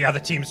when the other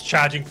team's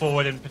charging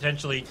forward and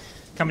potentially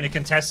coming to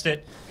contest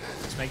it.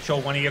 Just make sure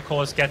one of your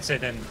cores gets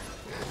it. And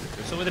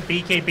so with a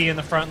BKB in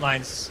the front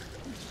lines,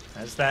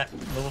 as that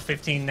level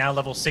 15, now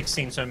level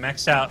 16, so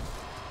maxed out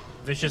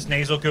Vicious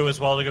Nasal Goo as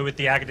well to go with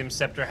the Agadim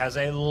Scepter has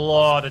a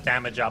lot of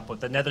damage output.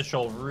 The Nether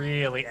Shoal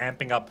really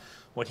amping up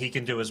what he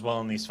can do as well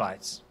in these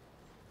fights.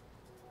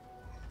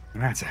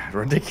 That's a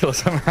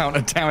ridiculous amount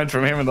of damage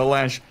from him in the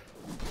Lash.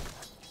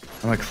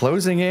 And we're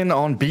closing in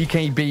on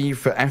BKB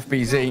for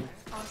FBZ.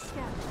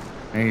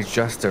 He's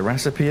just a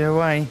recipe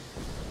away.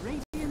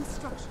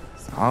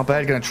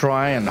 Arbed going to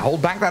try and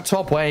hold back that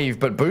top wave,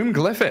 but Boom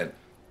glyph it.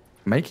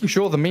 Making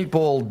sure the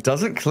meatball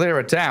doesn't clear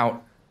it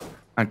out.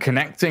 And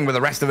connecting with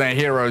the rest of their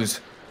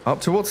heroes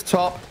up towards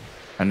top.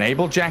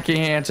 Enable Jackie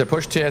here to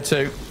push tier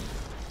 2.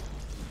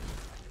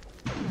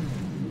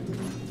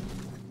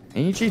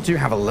 EG do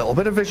have a little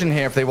bit of vision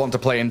here if they want to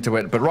play into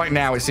it, but right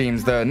now it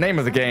seems the name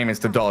of the game is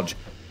to dodge.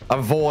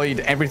 Avoid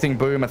everything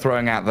Boom are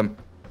throwing at them.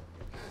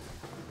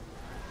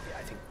 Yeah,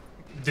 I think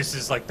this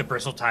is like the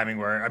bristle timing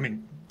where, I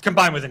mean,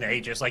 combined with an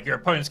Aegis, like your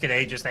opponents get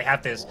Aegis, they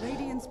have this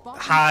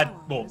hard,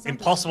 well,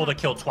 impossible to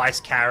kill twice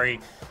carry.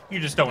 You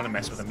just don't want to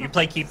mess with them. You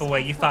play keep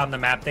away, you farm the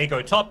map, they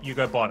go top, you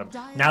go bottom.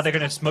 Now they're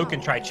going to smoke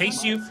and try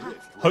chase you.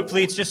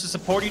 Hopefully it's just a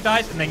support who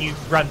dies, and then you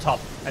run top.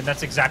 And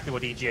that's exactly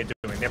what EG are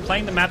doing. They're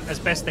playing the map as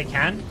best they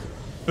can.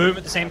 Boom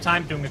at the same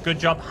time, doing a good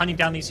job hunting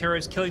down these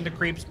heroes, killing the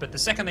creeps, but the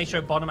second they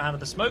show bottom out of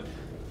the smoke,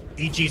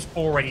 EG's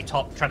already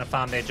top, trying to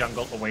farm their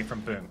jungle away from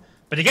Boom.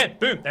 But again,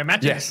 Boom, they're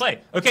matching the play.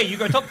 Okay, you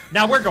go top,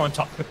 now we're going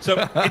top.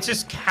 So it's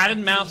just cat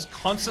and mouse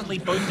constantly,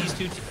 both these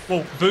two,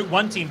 well,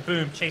 one team,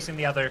 Boom, chasing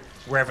the other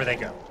wherever they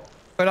go.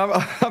 But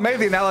I made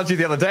the analogy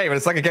the other day, but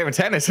it's like a game of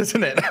tennis,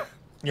 isn't it?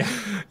 Yeah.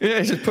 Yeah,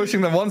 it's just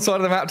pushing them one side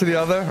of the map to the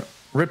other.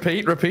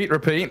 Repeat, repeat,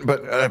 repeat.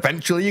 But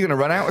eventually you're going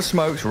to run out of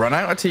smokes, run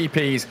out of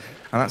TPs,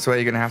 and that's where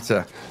you're going to have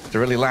to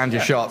really land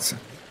your shots.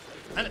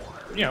 And,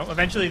 you know,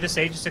 eventually this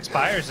Aegis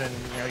expires, and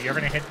you know, you're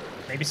going to hit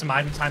maybe some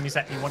item timies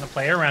that you want to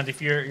play around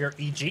if you're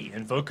EG.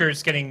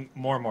 Invoker's getting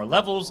more and more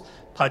levels.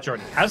 Pudge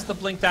already has the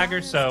Blink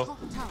Dagger, so...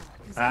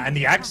 and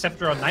the Ag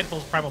Scepter on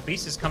Nightfall's Primal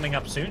Beast is coming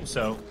up soon,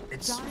 so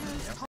it's... You know,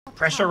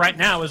 pressure right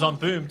now is on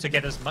Boom to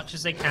get as much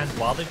as they can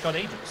while they've got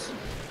Aegis.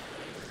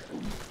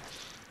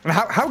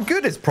 How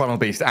good is Primal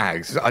Beast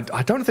Ags?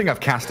 I don't think I've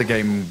cast a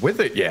game with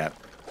it yet.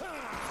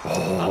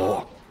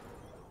 Oh.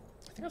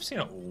 I think I've seen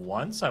it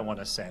once, I want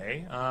to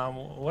say.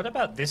 What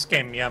about this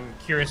game? Yeah, I'm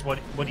curious what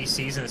he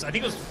sees in this. I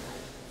think it was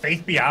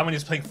Faith BR when he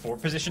was playing 4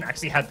 position,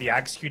 actually had the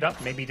Ags queued up.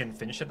 Maybe he didn't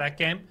finish it that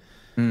game.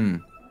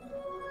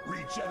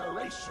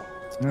 Regeneration.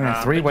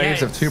 3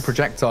 waves of 2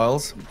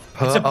 projectiles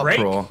per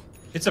uproar.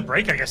 It's a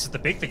break, I guess, is the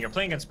big thing. You're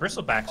playing against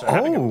Bristleback, so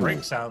having a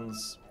break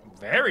sounds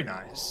very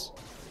nice.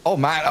 Oh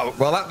man,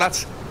 well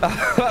that's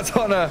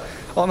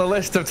on a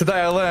list of today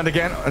I learned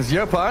again. As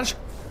Yopaj,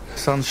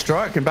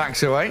 Sunstruck and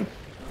backs away.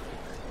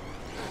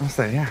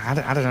 Yeah,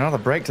 added another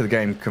break to the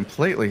game.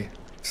 Completely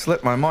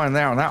slipped my mind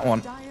there on that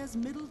one.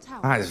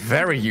 That is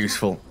very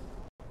useful.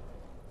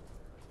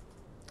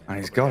 And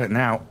he's got it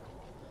now.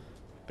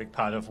 Big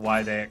part of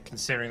why they're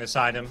considering this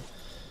item.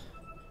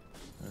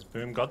 As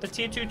Boom got the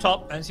tier 2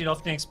 top, as you'd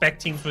often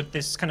expect teams with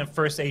this kind of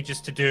first Aegis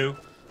to do.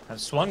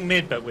 Have swung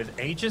mid, but with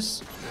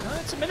Aegis,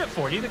 it's a minute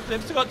 40.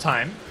 They've still got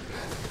time.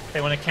 They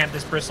want to camp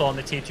this Bristle on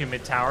the tier 2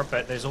 mid tower,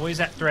 but there's always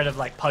that threat of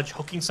like Pudge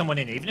hooking someone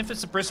in. Even if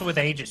it's a Bristle with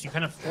Aegis, you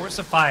kind of force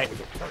a fight.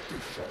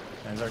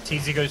 As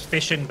Arteezy goes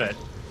fishing, but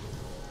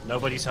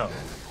nobody's home.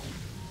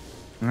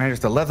 And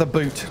just a leather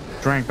boot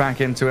dragged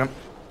back into him.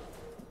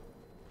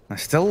 They're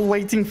still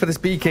waiting for this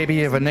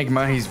BKB of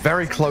Enigma. He's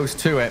very close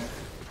to it.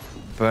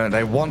 But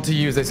they want to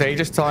use this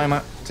Aegis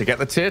timer to get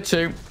the tier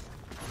 2.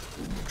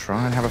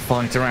 Try and have a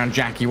fight around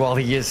Jackie while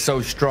he is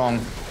so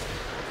strong.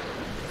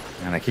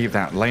 And they keep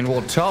that lane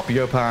ward top.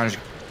 Yopaj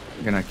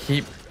gonna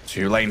keep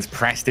 2 lanes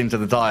pressed into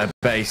the Dire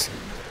base.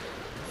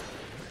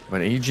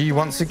 But EG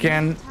once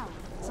again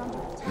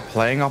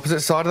playing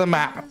opposite side of the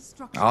map.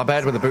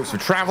 Arbed with the boots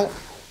of travel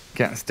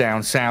gets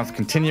down south,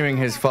 continuing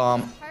his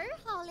farm.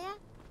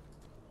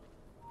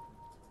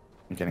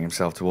 Getting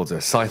himself towards a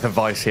Scythe of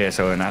Vice here,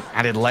 so an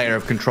added layer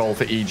of control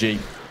for EG.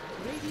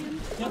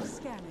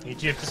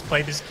 EG have just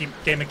played this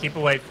game of keep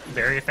away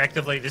very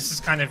effectively. This is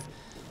kind of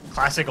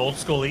classic old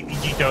school EG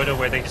Dota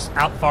where they just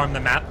out-farm the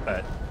map,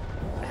 but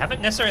they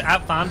haven't necessarily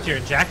out-farmed here.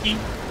 Jackie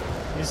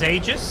is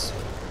Aegis.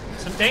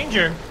 Some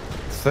danger.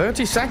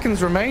 30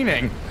 seconds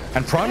remaining,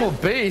 and Primal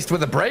Beast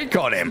with a break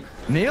on him.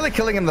 Nearly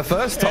killing him the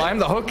first time.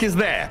 The hook is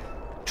there.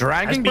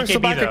 Dragging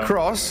Bristleback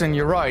across, and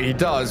you're right, he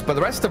does. But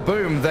the rest of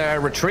Boom, they're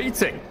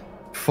retreating.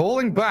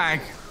 Falling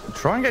back.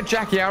 Try and get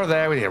Jackie out of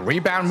there with your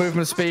rebound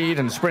movement speed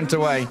and sprint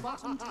away.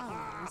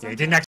 Yeah, he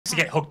didn't actually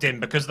get hooked in.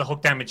 Because the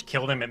hook damage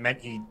killed him, it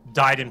meant he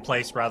died in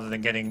place rather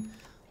than getting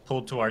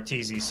pulled to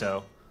Arteezy,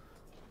 so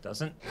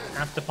doesn't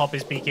have to pop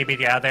his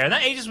BKB out of there. And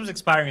that Aegis was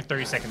expiring in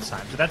 30 seconds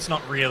time, so that's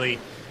not really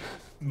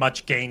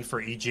much gain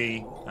for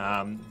EG.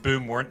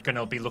 Boom weren't going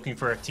to be looking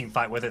for a team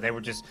fight with it.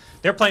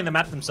 They're playing the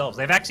map themselves.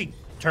 They've actually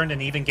turned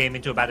an even game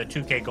into about a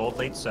 2k gold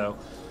lead, so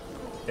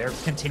they're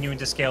continuing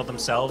to scale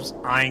themselves,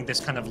 eyeing this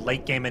kind of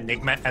late game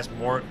Enigma as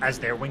more as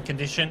their win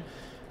condition.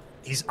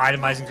 He's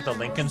itemizing to the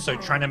Lincoln, so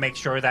trying to make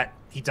sure that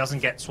he doesn't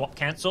get swap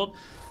cancelled.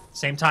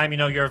 Same time, you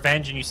know, you're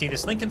Avenged and you see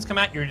this Linken's come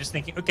out, you're just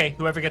thinking, okay,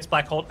 whoever gets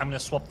Black Hole, I'm going to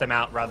swap them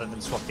out rather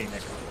than swap the Enigma.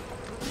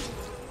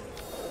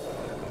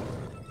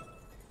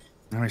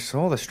 And we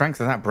saw the strength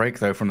of that break,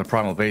 though, from the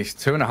Primal Beast.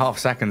 2.5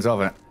 seconds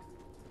of it.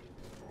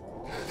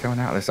 Going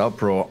out of this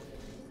uproar.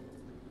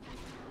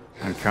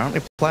 And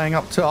currently playing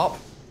up top.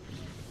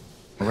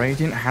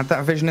 Radiant had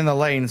that vision in the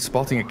lane,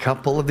 spotting a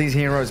couple of these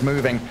heroes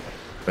moving.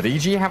 But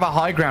EG have a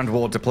high ground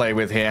ward to play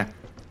with here.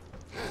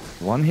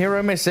 One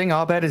hero missing.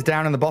 Abed is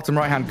down in the bottom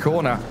right-hand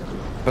corner.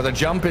 But the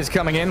jump is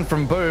coming in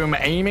from Boom,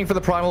 aiming for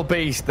the Primal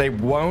Beast. They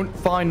won't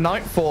find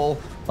Nightfall.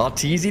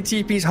 Arteezy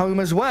TP's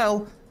home as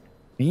well.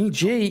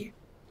 EG,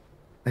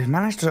 they've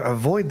managed to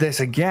avoid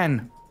this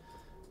again.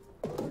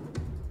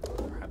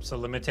 Perhaps a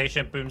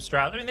limitation Boom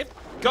Stroud. I mean, they've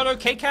got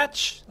okay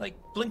catch, like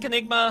Blink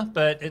Enigma,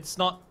 but it's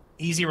not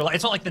easy.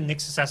 It's not like the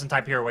Nyx Assassin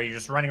type hero where you're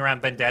just running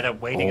around Vendetta,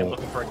 waiting and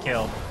looking for a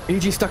kill.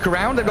 EG stuck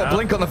around. They've got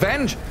Blink on the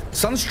Venge.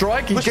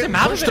 Sunstrike, he's getting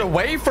pushed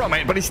away from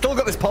it, but he's still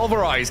got this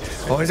Pulverize.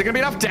 Oh, is it going to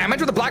be enough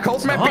damage with the Black Hole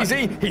from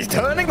FBZ? He's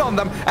turning on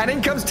them, and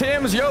in comes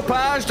Tim's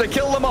Yopaj to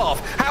kill them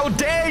off. How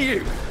dare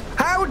you?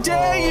 How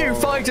dare you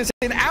fight us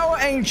in our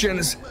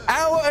Ancients?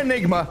 Our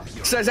Enigma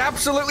says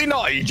absolutely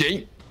not,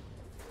 EG.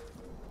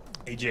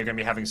 EG are going to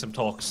be having some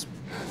talks.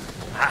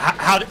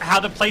 How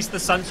to place the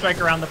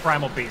Sunstrike around the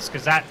Primal Beast,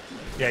 because that...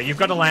 Yeah, you've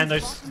got to land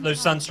those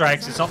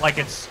Sunstrikes. It's not like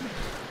it's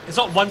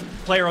not one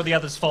player or the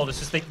other's fault. It's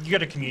just that you got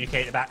to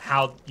communicate about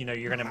how, you know,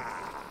 you're going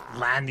to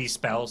land these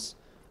spells.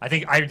 I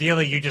think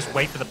ideally you just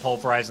wait for the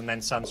Pulverize and then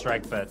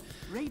Sunstrike, but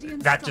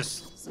that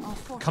just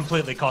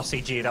completely cost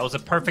CG. That was a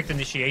perfect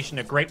initiation,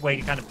 a great way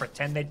to kind of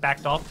pretend they'd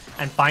backed off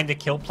and find a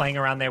kill playing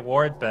around their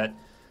ward, but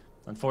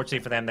unfortunately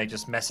for them, they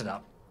just mess it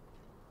up.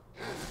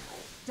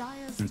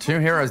 And 2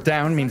 heroes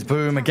down means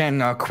Boom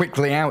again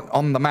quickly out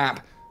on the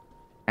map.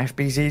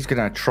 FBZ's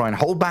going to try and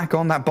hold back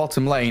on that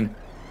bottom lane.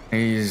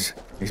 He's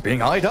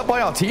being eyed up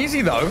by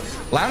Arteezy, though.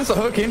 Lands the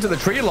hook into the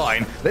tree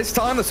line. This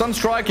time, the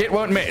Sunstrike, it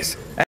won't miss.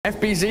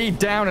 FBZ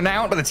down and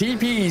out, but the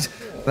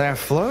TPs, they're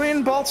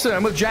flowing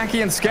bottom with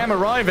Jackie and Skem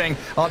arriving.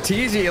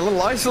 Arteezy a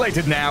little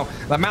isolated now.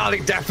 The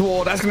Maledict Death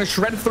Ward, that's going to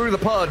shred through the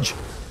Pudge.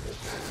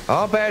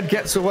 Abed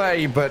gets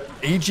away, but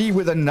EG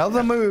with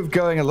another move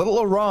going a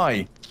little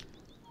awry.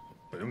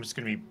 Boom's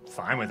going to be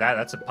fine with that.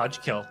 That's a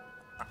Pudge kill.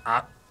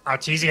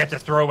 Arteezy had to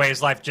throw away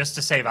his life just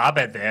to save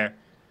Abed there.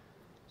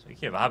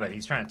 Speaking of Abed,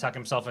 he's trying to tuck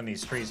himself in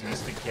these trees. He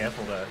needs to be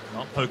careful to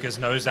not poke his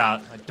nose out.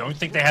 I don't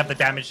think they have the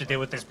damage to deal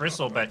with this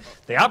Bristle, but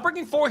they are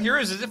bringing 4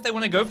 heroes as if they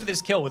want to go for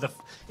this kill.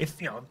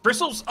 If you know,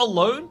 Bristle's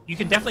alone, you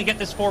can definitely get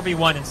this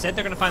 4v1. Instead,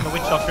 they're going to find the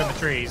Witch Doctor in the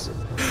trees.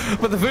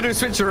 But the Voodoo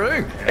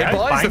Switcheroo, it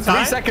buys the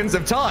 3 seconds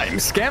of time.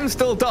 Skem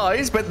still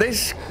dies, but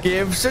this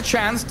gives a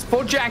chance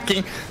for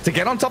Jackie to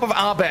get on top of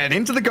Abed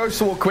into the Ghost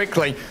Sword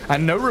quickly,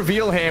 and no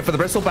reveal here for the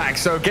Bristleback.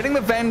 So getting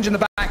the Venge in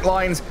the back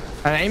lines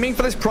and aiming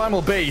for this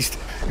Primal Beast.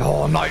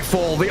 Oh,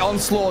 Nightfall, the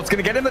Onslaught's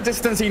going to get in the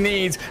distance he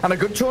needs, and a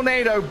good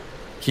Tornado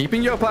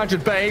keeping Yopaj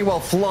at bay while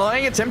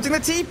flying, attempting the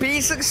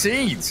TP,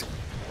 succeeds.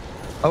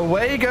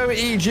 Away go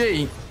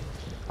EG.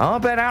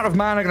 Abed out of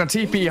mana, going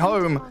to TP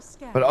home,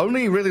 but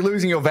only really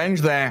losing your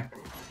Venge there.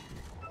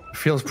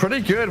 Feels pretty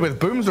good with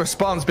Boom's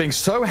response being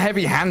so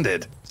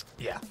heavy-handed.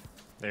 Yeah,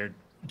 they're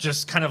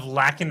just kind of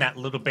lacking that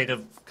little bit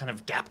of kind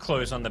of gap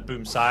close on the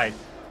Boom side.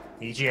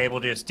 EG able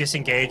to just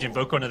disengage,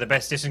 invoke one of the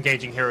best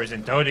disengaging heroes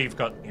in Dota. You've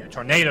got, you know,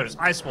 Tornadoes,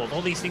 Ice Walls,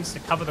 all these things to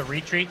cover the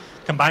retreat.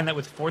 Combine that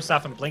with Force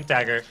Staff and Blink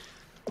Dagger.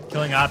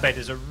 Killing Abed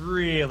is a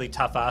really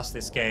tough ask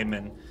this game,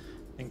 and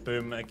I think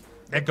Boom, like,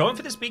 they're going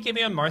for this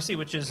BKB on Marcy,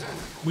 which is,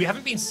 we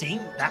haven't been seeing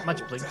that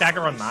much Blink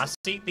Dagger on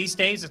Marcy these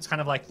days. It's kind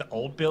of like the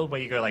old build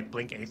where you go like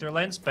Blink Aether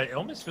Lens, but it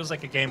almost feels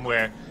like a game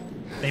where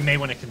they may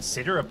want to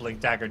consider a Blink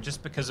Dagger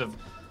just because of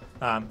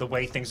the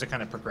way things are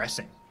kind of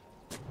progressing.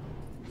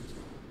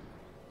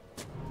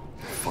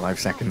 5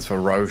 seconds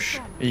for Roche.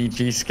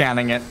 EG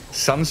scanning it,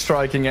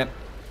 Sunstriking it.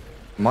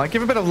 Might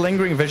give a bit of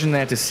lingering vision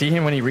there to see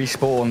him when he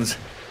respawns.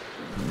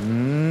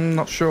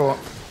 Not sure.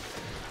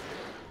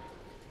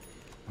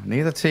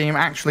 Neither team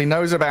actually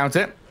knows about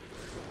it.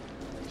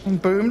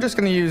 And Boom just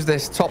going to use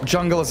this top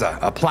jungle as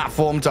a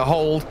platform to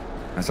hold,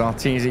 as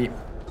Arteezy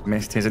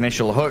missed his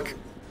initial hook.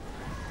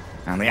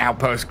 And the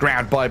outpost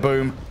grabbed by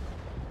Boom.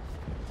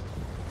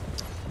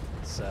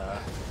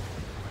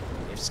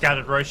 They've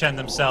scouted Roshan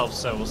themselves,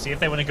 so we'll see if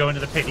they want to go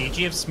into the pit. EG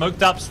have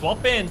smoked up,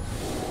 swap in.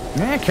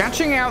 Yeah,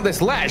 catching out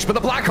this Lesh, but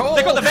the Black Hole!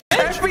 They got the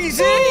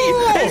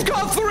FBZ! He's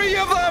got 3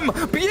 of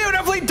them!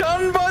 Beautifully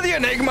done by the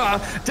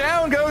Enigma!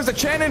 Down goes the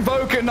Chen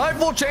Invoker,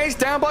 Nightfall chased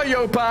down by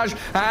Yopaj,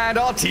 and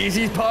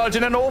Arteezy's Pudge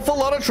in an awful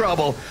lot of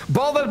trouble.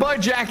 Bothered by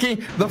Jackie,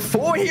 the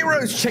 4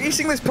 heroes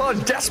chasing this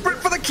Pudge, desperate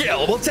for the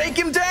kill, will take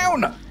him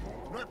down!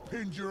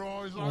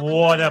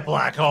 What a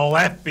Black Hole.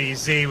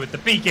 FBZ with the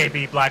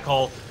BKB Black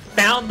Hole.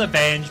 Found the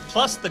Venge,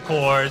 plus the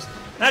cores.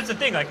 That's the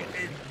thing, like,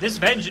 this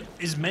Venge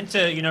is meant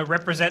to, you know,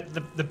 represent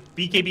the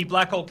BKB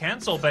Black Hole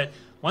cancel, but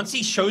once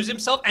he shows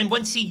himself and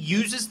once he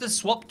uses the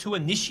swap to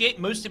initiate,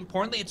 most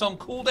importantly, it's on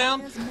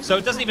cooldown. So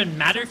it doesn't even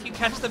matter if you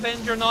catch the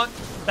Venge or not.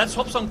 That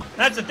swap's on.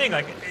 That's the thing.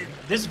 Like,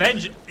 this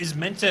Venge is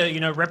meant to, you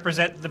know,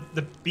 represent the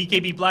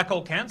BKB Black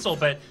Hole cancel,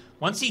 but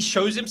once he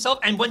shows himself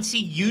and once he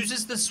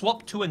uses the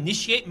swap to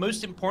initiate,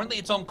 most importantly,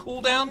 it's on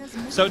cooldown.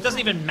 So it doesn't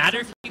even matter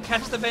if you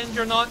catch the Venge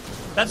or not.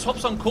 That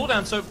swap's on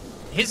cooldown. So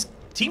his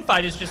team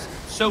fight is just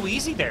so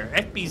easy there.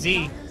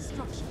 FBZ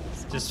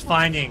just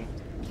finding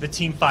the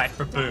team fight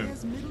for Boom.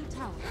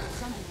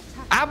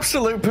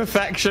 Absolute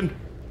perfection.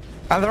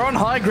 And they're on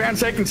high ground,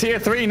 taking tier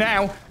 3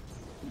 now.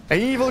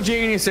 Evil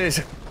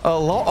geniuses, a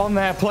lot on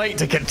their plate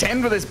to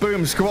contend with this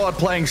Boom squad,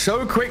 playing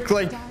so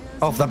quickly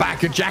off the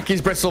back of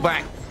Jackie's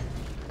bristleback.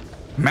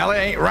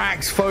 Melee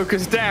Rax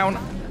focused down,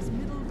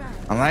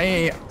 and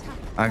they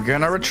are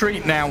gonna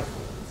retreat now.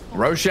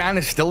 Roshan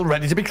is still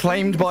ready to be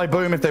claimed by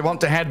Boom if they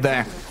want to head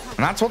there. And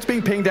that's what's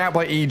being pinged out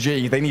by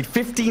EG. They need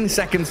 15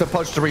 seconds for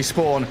Pudge to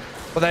respawn,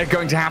 but they're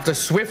going to have to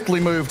swiftly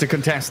move to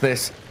contest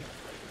this.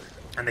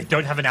 And they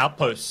don't have an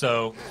outpost,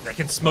 so they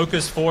can smoke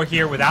us 4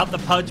 here without the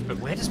Pudge, but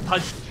where does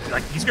Pudge,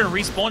 like, he's going to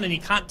respawn and he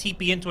can't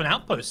TP into an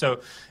outpost,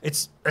 so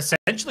it's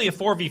essentially a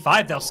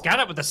 4v5. They'll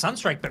scout out with the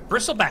Sunstrike, but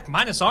Bristleback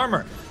minus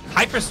armor,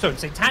 Hyperstone,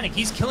 Satanic,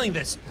 he's killing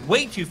this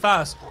way too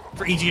fast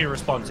for EG to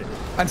respond to.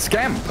 And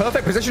Scam,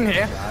 perfect position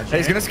here.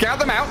 He's going to scout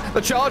them out, the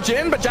charge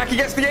in, but Jackie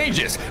gets the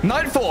Aegis.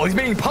 Nightfall, he's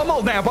being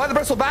pummeled now by the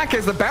Bristleback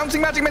as the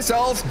bouncing magic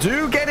missiles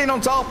do get in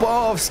on top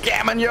of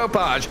Scam and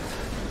Yopaj.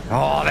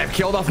 Oh, they've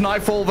killed off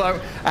Nightfall,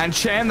 though. And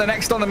Chen, the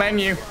next on the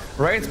menu.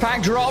 Wraith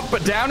Pack dropped,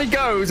 but down he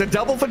goes. A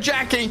double for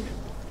Jackie.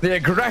 The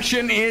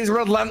aggression is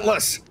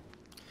relentless.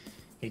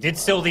 He did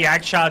steal the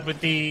Ag Shard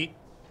with the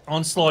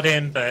onslaught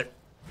in, but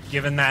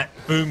given that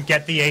Boom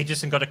get the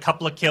Aegis and got a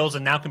couple of kills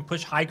and now can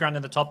push high ground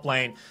in the top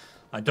lane,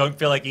 I don't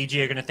feel like EG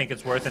are going to think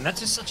it's worth it. And that's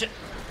just such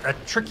a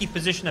tricky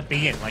position to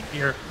be in. Like,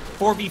 you're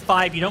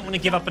 4v5, you don't want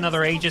to give up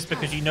another Aegis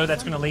because you know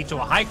that's going to lead to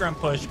a high ground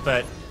push,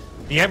 but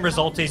the end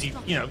result is,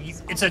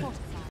 it's a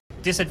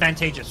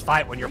disadvantageous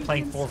fight when you're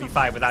playing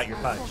 4v5 without your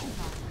Pudge.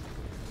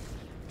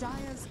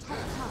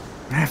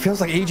 It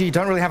feels like EG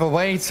don't really have a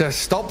way to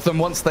stop them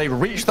once they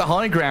reach the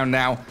high ground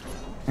now.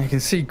 You can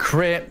see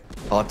Crit,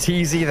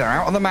 Arteezy, they're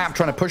out on the map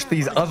trying to push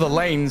these other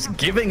lanes,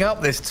 giving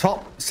up this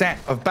top set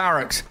of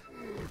barracks.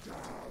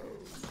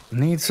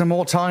 Need some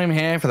more time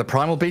here for the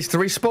Primal Beast to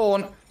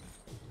respawn.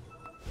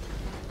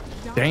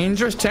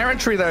 Dangerous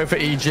territory though for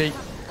EG.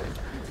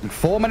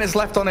 4 minutes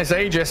left on this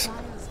Aegis.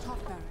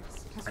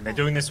 And they're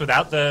doing this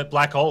without the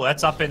Black Hole.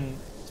 That's up in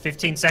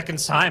 15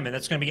 seconds time, and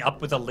that's going to be up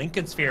with a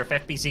Lincoln Sphere if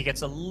FBC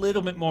gets a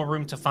little bit more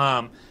room to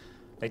farm.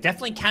 They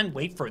definitely can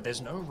wait for it.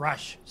 There's no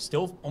rush.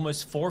 Still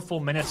almost 4 full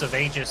minutes of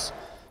Aegis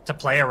to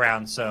play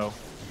around, so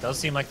it does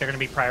seem like they're going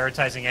to be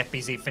prioritizing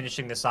FBZ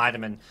finishing this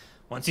item, and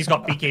once he's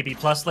got BKB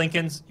plus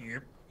Lincolns,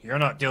 you're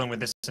not dealing with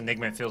this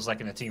Enigma, it feels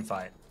like, in a team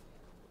fight.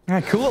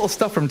 Yeah, cool little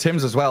stuff from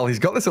Tim's as well. He's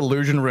got this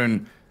illusion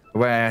rune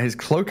where his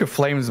Cloak of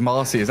Flames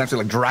Marcy is actually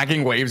like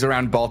dragging waves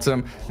around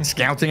bottom,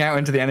 scouting out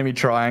into the enemy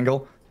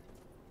triangle.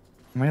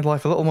 Made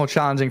life a little more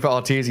challenging for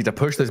Arteezy to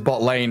push this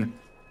bot lane.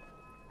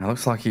 It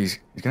looks like he's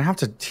going to have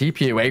to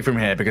TP away from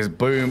here because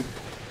Boom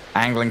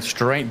angling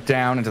straight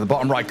down into the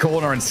bottom right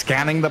corner and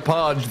scanning the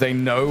Pudge. They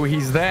know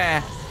he's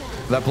there.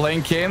 The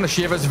blink in, the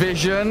Shiver's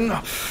vision.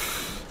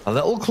 A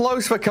little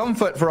close for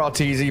comfort for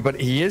Arteezy, but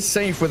he is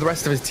safe with the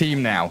rest of his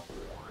team now.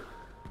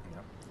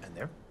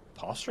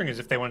 Posturing as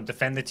if they want to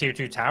defend the tier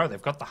 2 tower.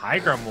 They've got the high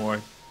ground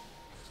ward.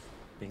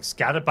 Being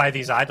scattered by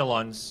these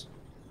Eidolons.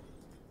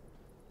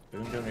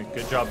 Boom doing a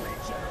good job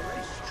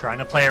trying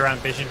to play around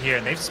vision here,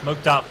 and they've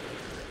smoked up.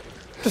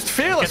 Just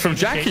fearless from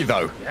Jackie,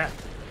 though. Yeah.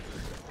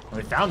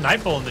 Well, they found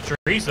Nightfall in the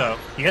trees, though.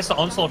 He gets the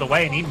onslaught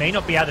away, and he may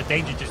not be out of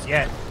danger just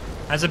yet.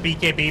 Has a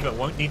BKB, but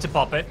won't need to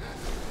pop it.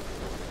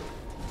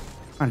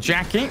 And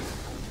Jackie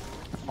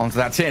onto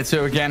that tier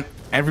 2 again.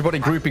 Everybody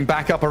grouping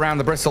back up around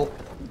the bristle.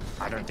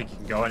 I don't think you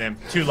can go on him.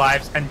 2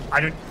 lives, and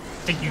I don't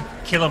think you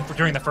kill him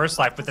during the first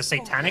life with the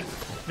Satanic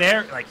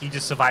there. Like, he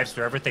just survives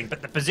through everything.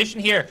 But the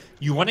position here,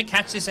 you want to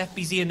catch this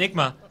FBZ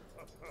Enigma.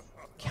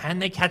 Can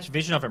they catch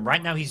vision of him?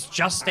 Right now, he's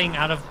just staying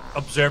out of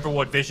Observer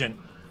Ward vision.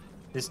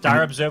 This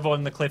dire Observer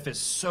on the cliff is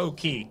so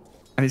key.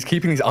 And he's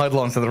keeping his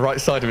Eidolons to the right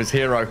side of his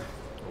hero.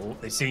 Oh,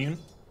 they see him,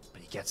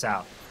 but he gets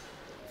out.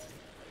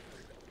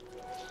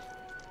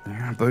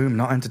 Yeah, Boom,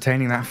 not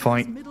entertaining that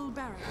fight.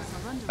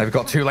 They've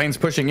got 2 lanes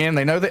pushing in.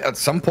 They know that at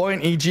some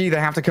point, EG, they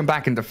have to come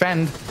back and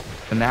defend.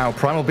 And now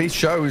Primal Beast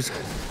shows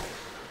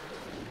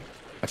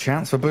a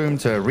chance for Boom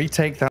to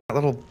retake that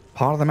little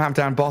part of the map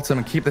down bottom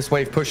and keep this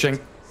wave pushing.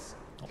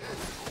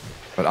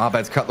 But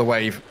Abed's cut the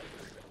wave.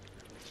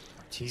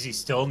 Teezy's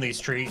still in these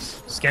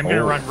trees. Skem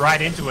gonna run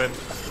right into him.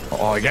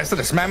 Oh, he gets the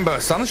Dismember.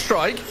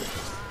 Sunstrike.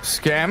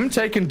 Skem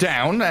taken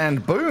down,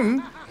 and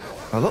Boom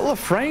a little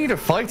afraid of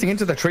fighting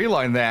into the tree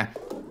line there.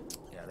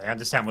 they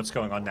understand what's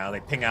going on now. They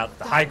ping out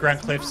the high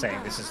ground cliff saying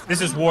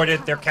this is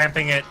warded, they're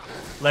camping it.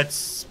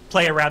 Let's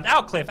play around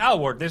our cliff, our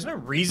ward. There's no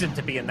reason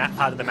to be in that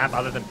part of the map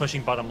other than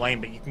pushing bottom lane,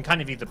 but you can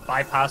kind of either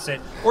bypass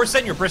it or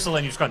send your bristle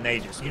and you've got an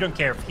Aegis. You don't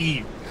care if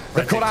he...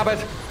 They've caught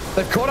Abed.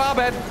 They've caught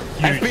Abed.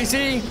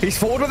 FBC, he's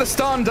forward with a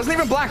stun. Doesn't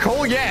even black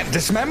hole yet.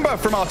 Dismember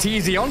from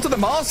Arteezy onto the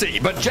Marcy,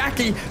 but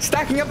Jackie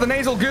stacking up the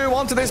nasal goo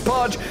onto this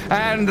Pudge,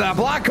 and the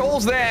black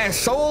hole's there.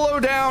 Solo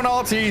down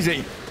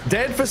Arteezy.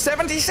 Dead for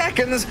 70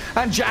 seconds,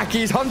 and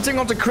Jackie's hunting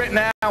onto crit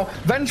now.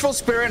 Vengeful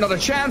Spirit, not a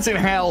chance in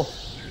hell.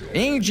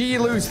 EG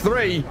lose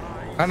 3,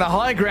 and the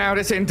high ground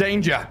is in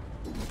danger.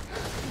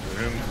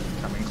 Boom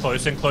coming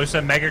closer and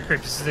closer. Mega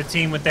Creep, this is a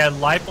team with their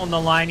life on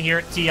the line here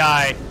at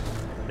TI.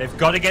 They've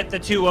got to get the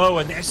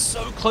 2-0, and they're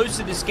so close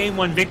to this game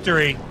 1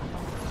 victory.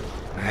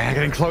 They're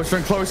getting closer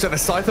and closer. The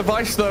Scythe of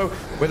Ice, though,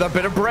 with a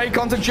bit of break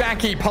onto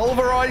Jackie.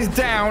 Pulverized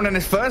down, and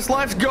his first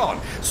life's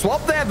gone.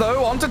 Swap there,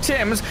 though, onto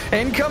Tim's.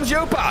 In comes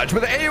Yopaj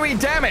with AoE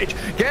damage.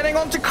 Getting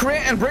onto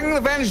crit and bringing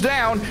the Venge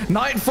down.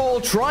 Nightfall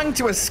trying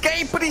to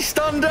escape, but he's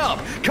stunned up.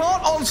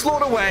 Can't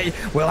onslaught away.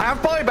 We'll have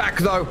buyback,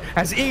 though,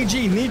 as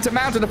EG need to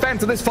mount a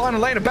defense to this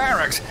final lane of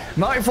barracks.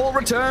 Nightfall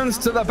returns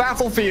to the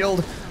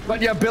battlefield,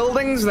 but your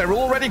buildings, they're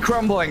already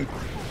crumbling.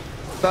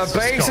 The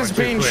base has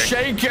been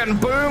shaken.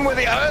 Boom with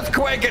the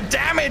earthquake and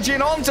damage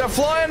in onto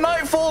Fly and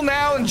Nightfall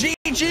now, and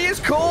GG is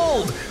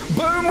called.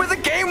 Boom with the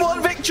game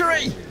 1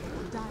 victory.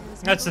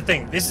 That's the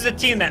thing. This is a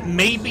team that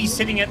may be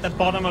sitting at the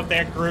bottom of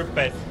their group,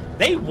 but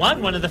they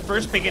won one of the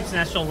first big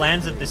international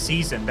lands of the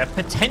season. The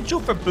potential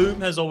for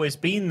Boom has always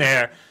been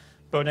there,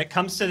 but when it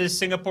comes to this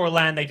Singapore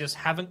land, they just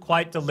haven't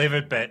quite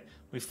delivered. But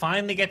we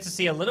finally get to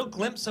see a little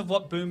glimpse of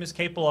what Boom is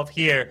capable of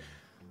here.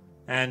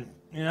 And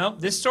you know,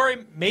 this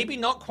story maybe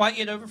not quite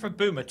yet over for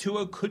Boom. A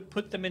 2-0 could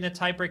put them in a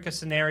tiebreaker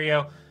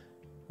scenario.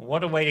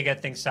 What a way to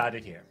get things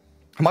started here.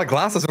 My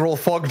glasses are all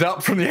fogged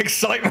up from the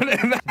excitement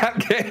in that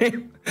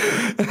game.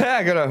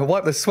 I gotta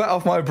wipe the sweat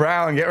off my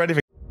brow and get ready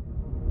for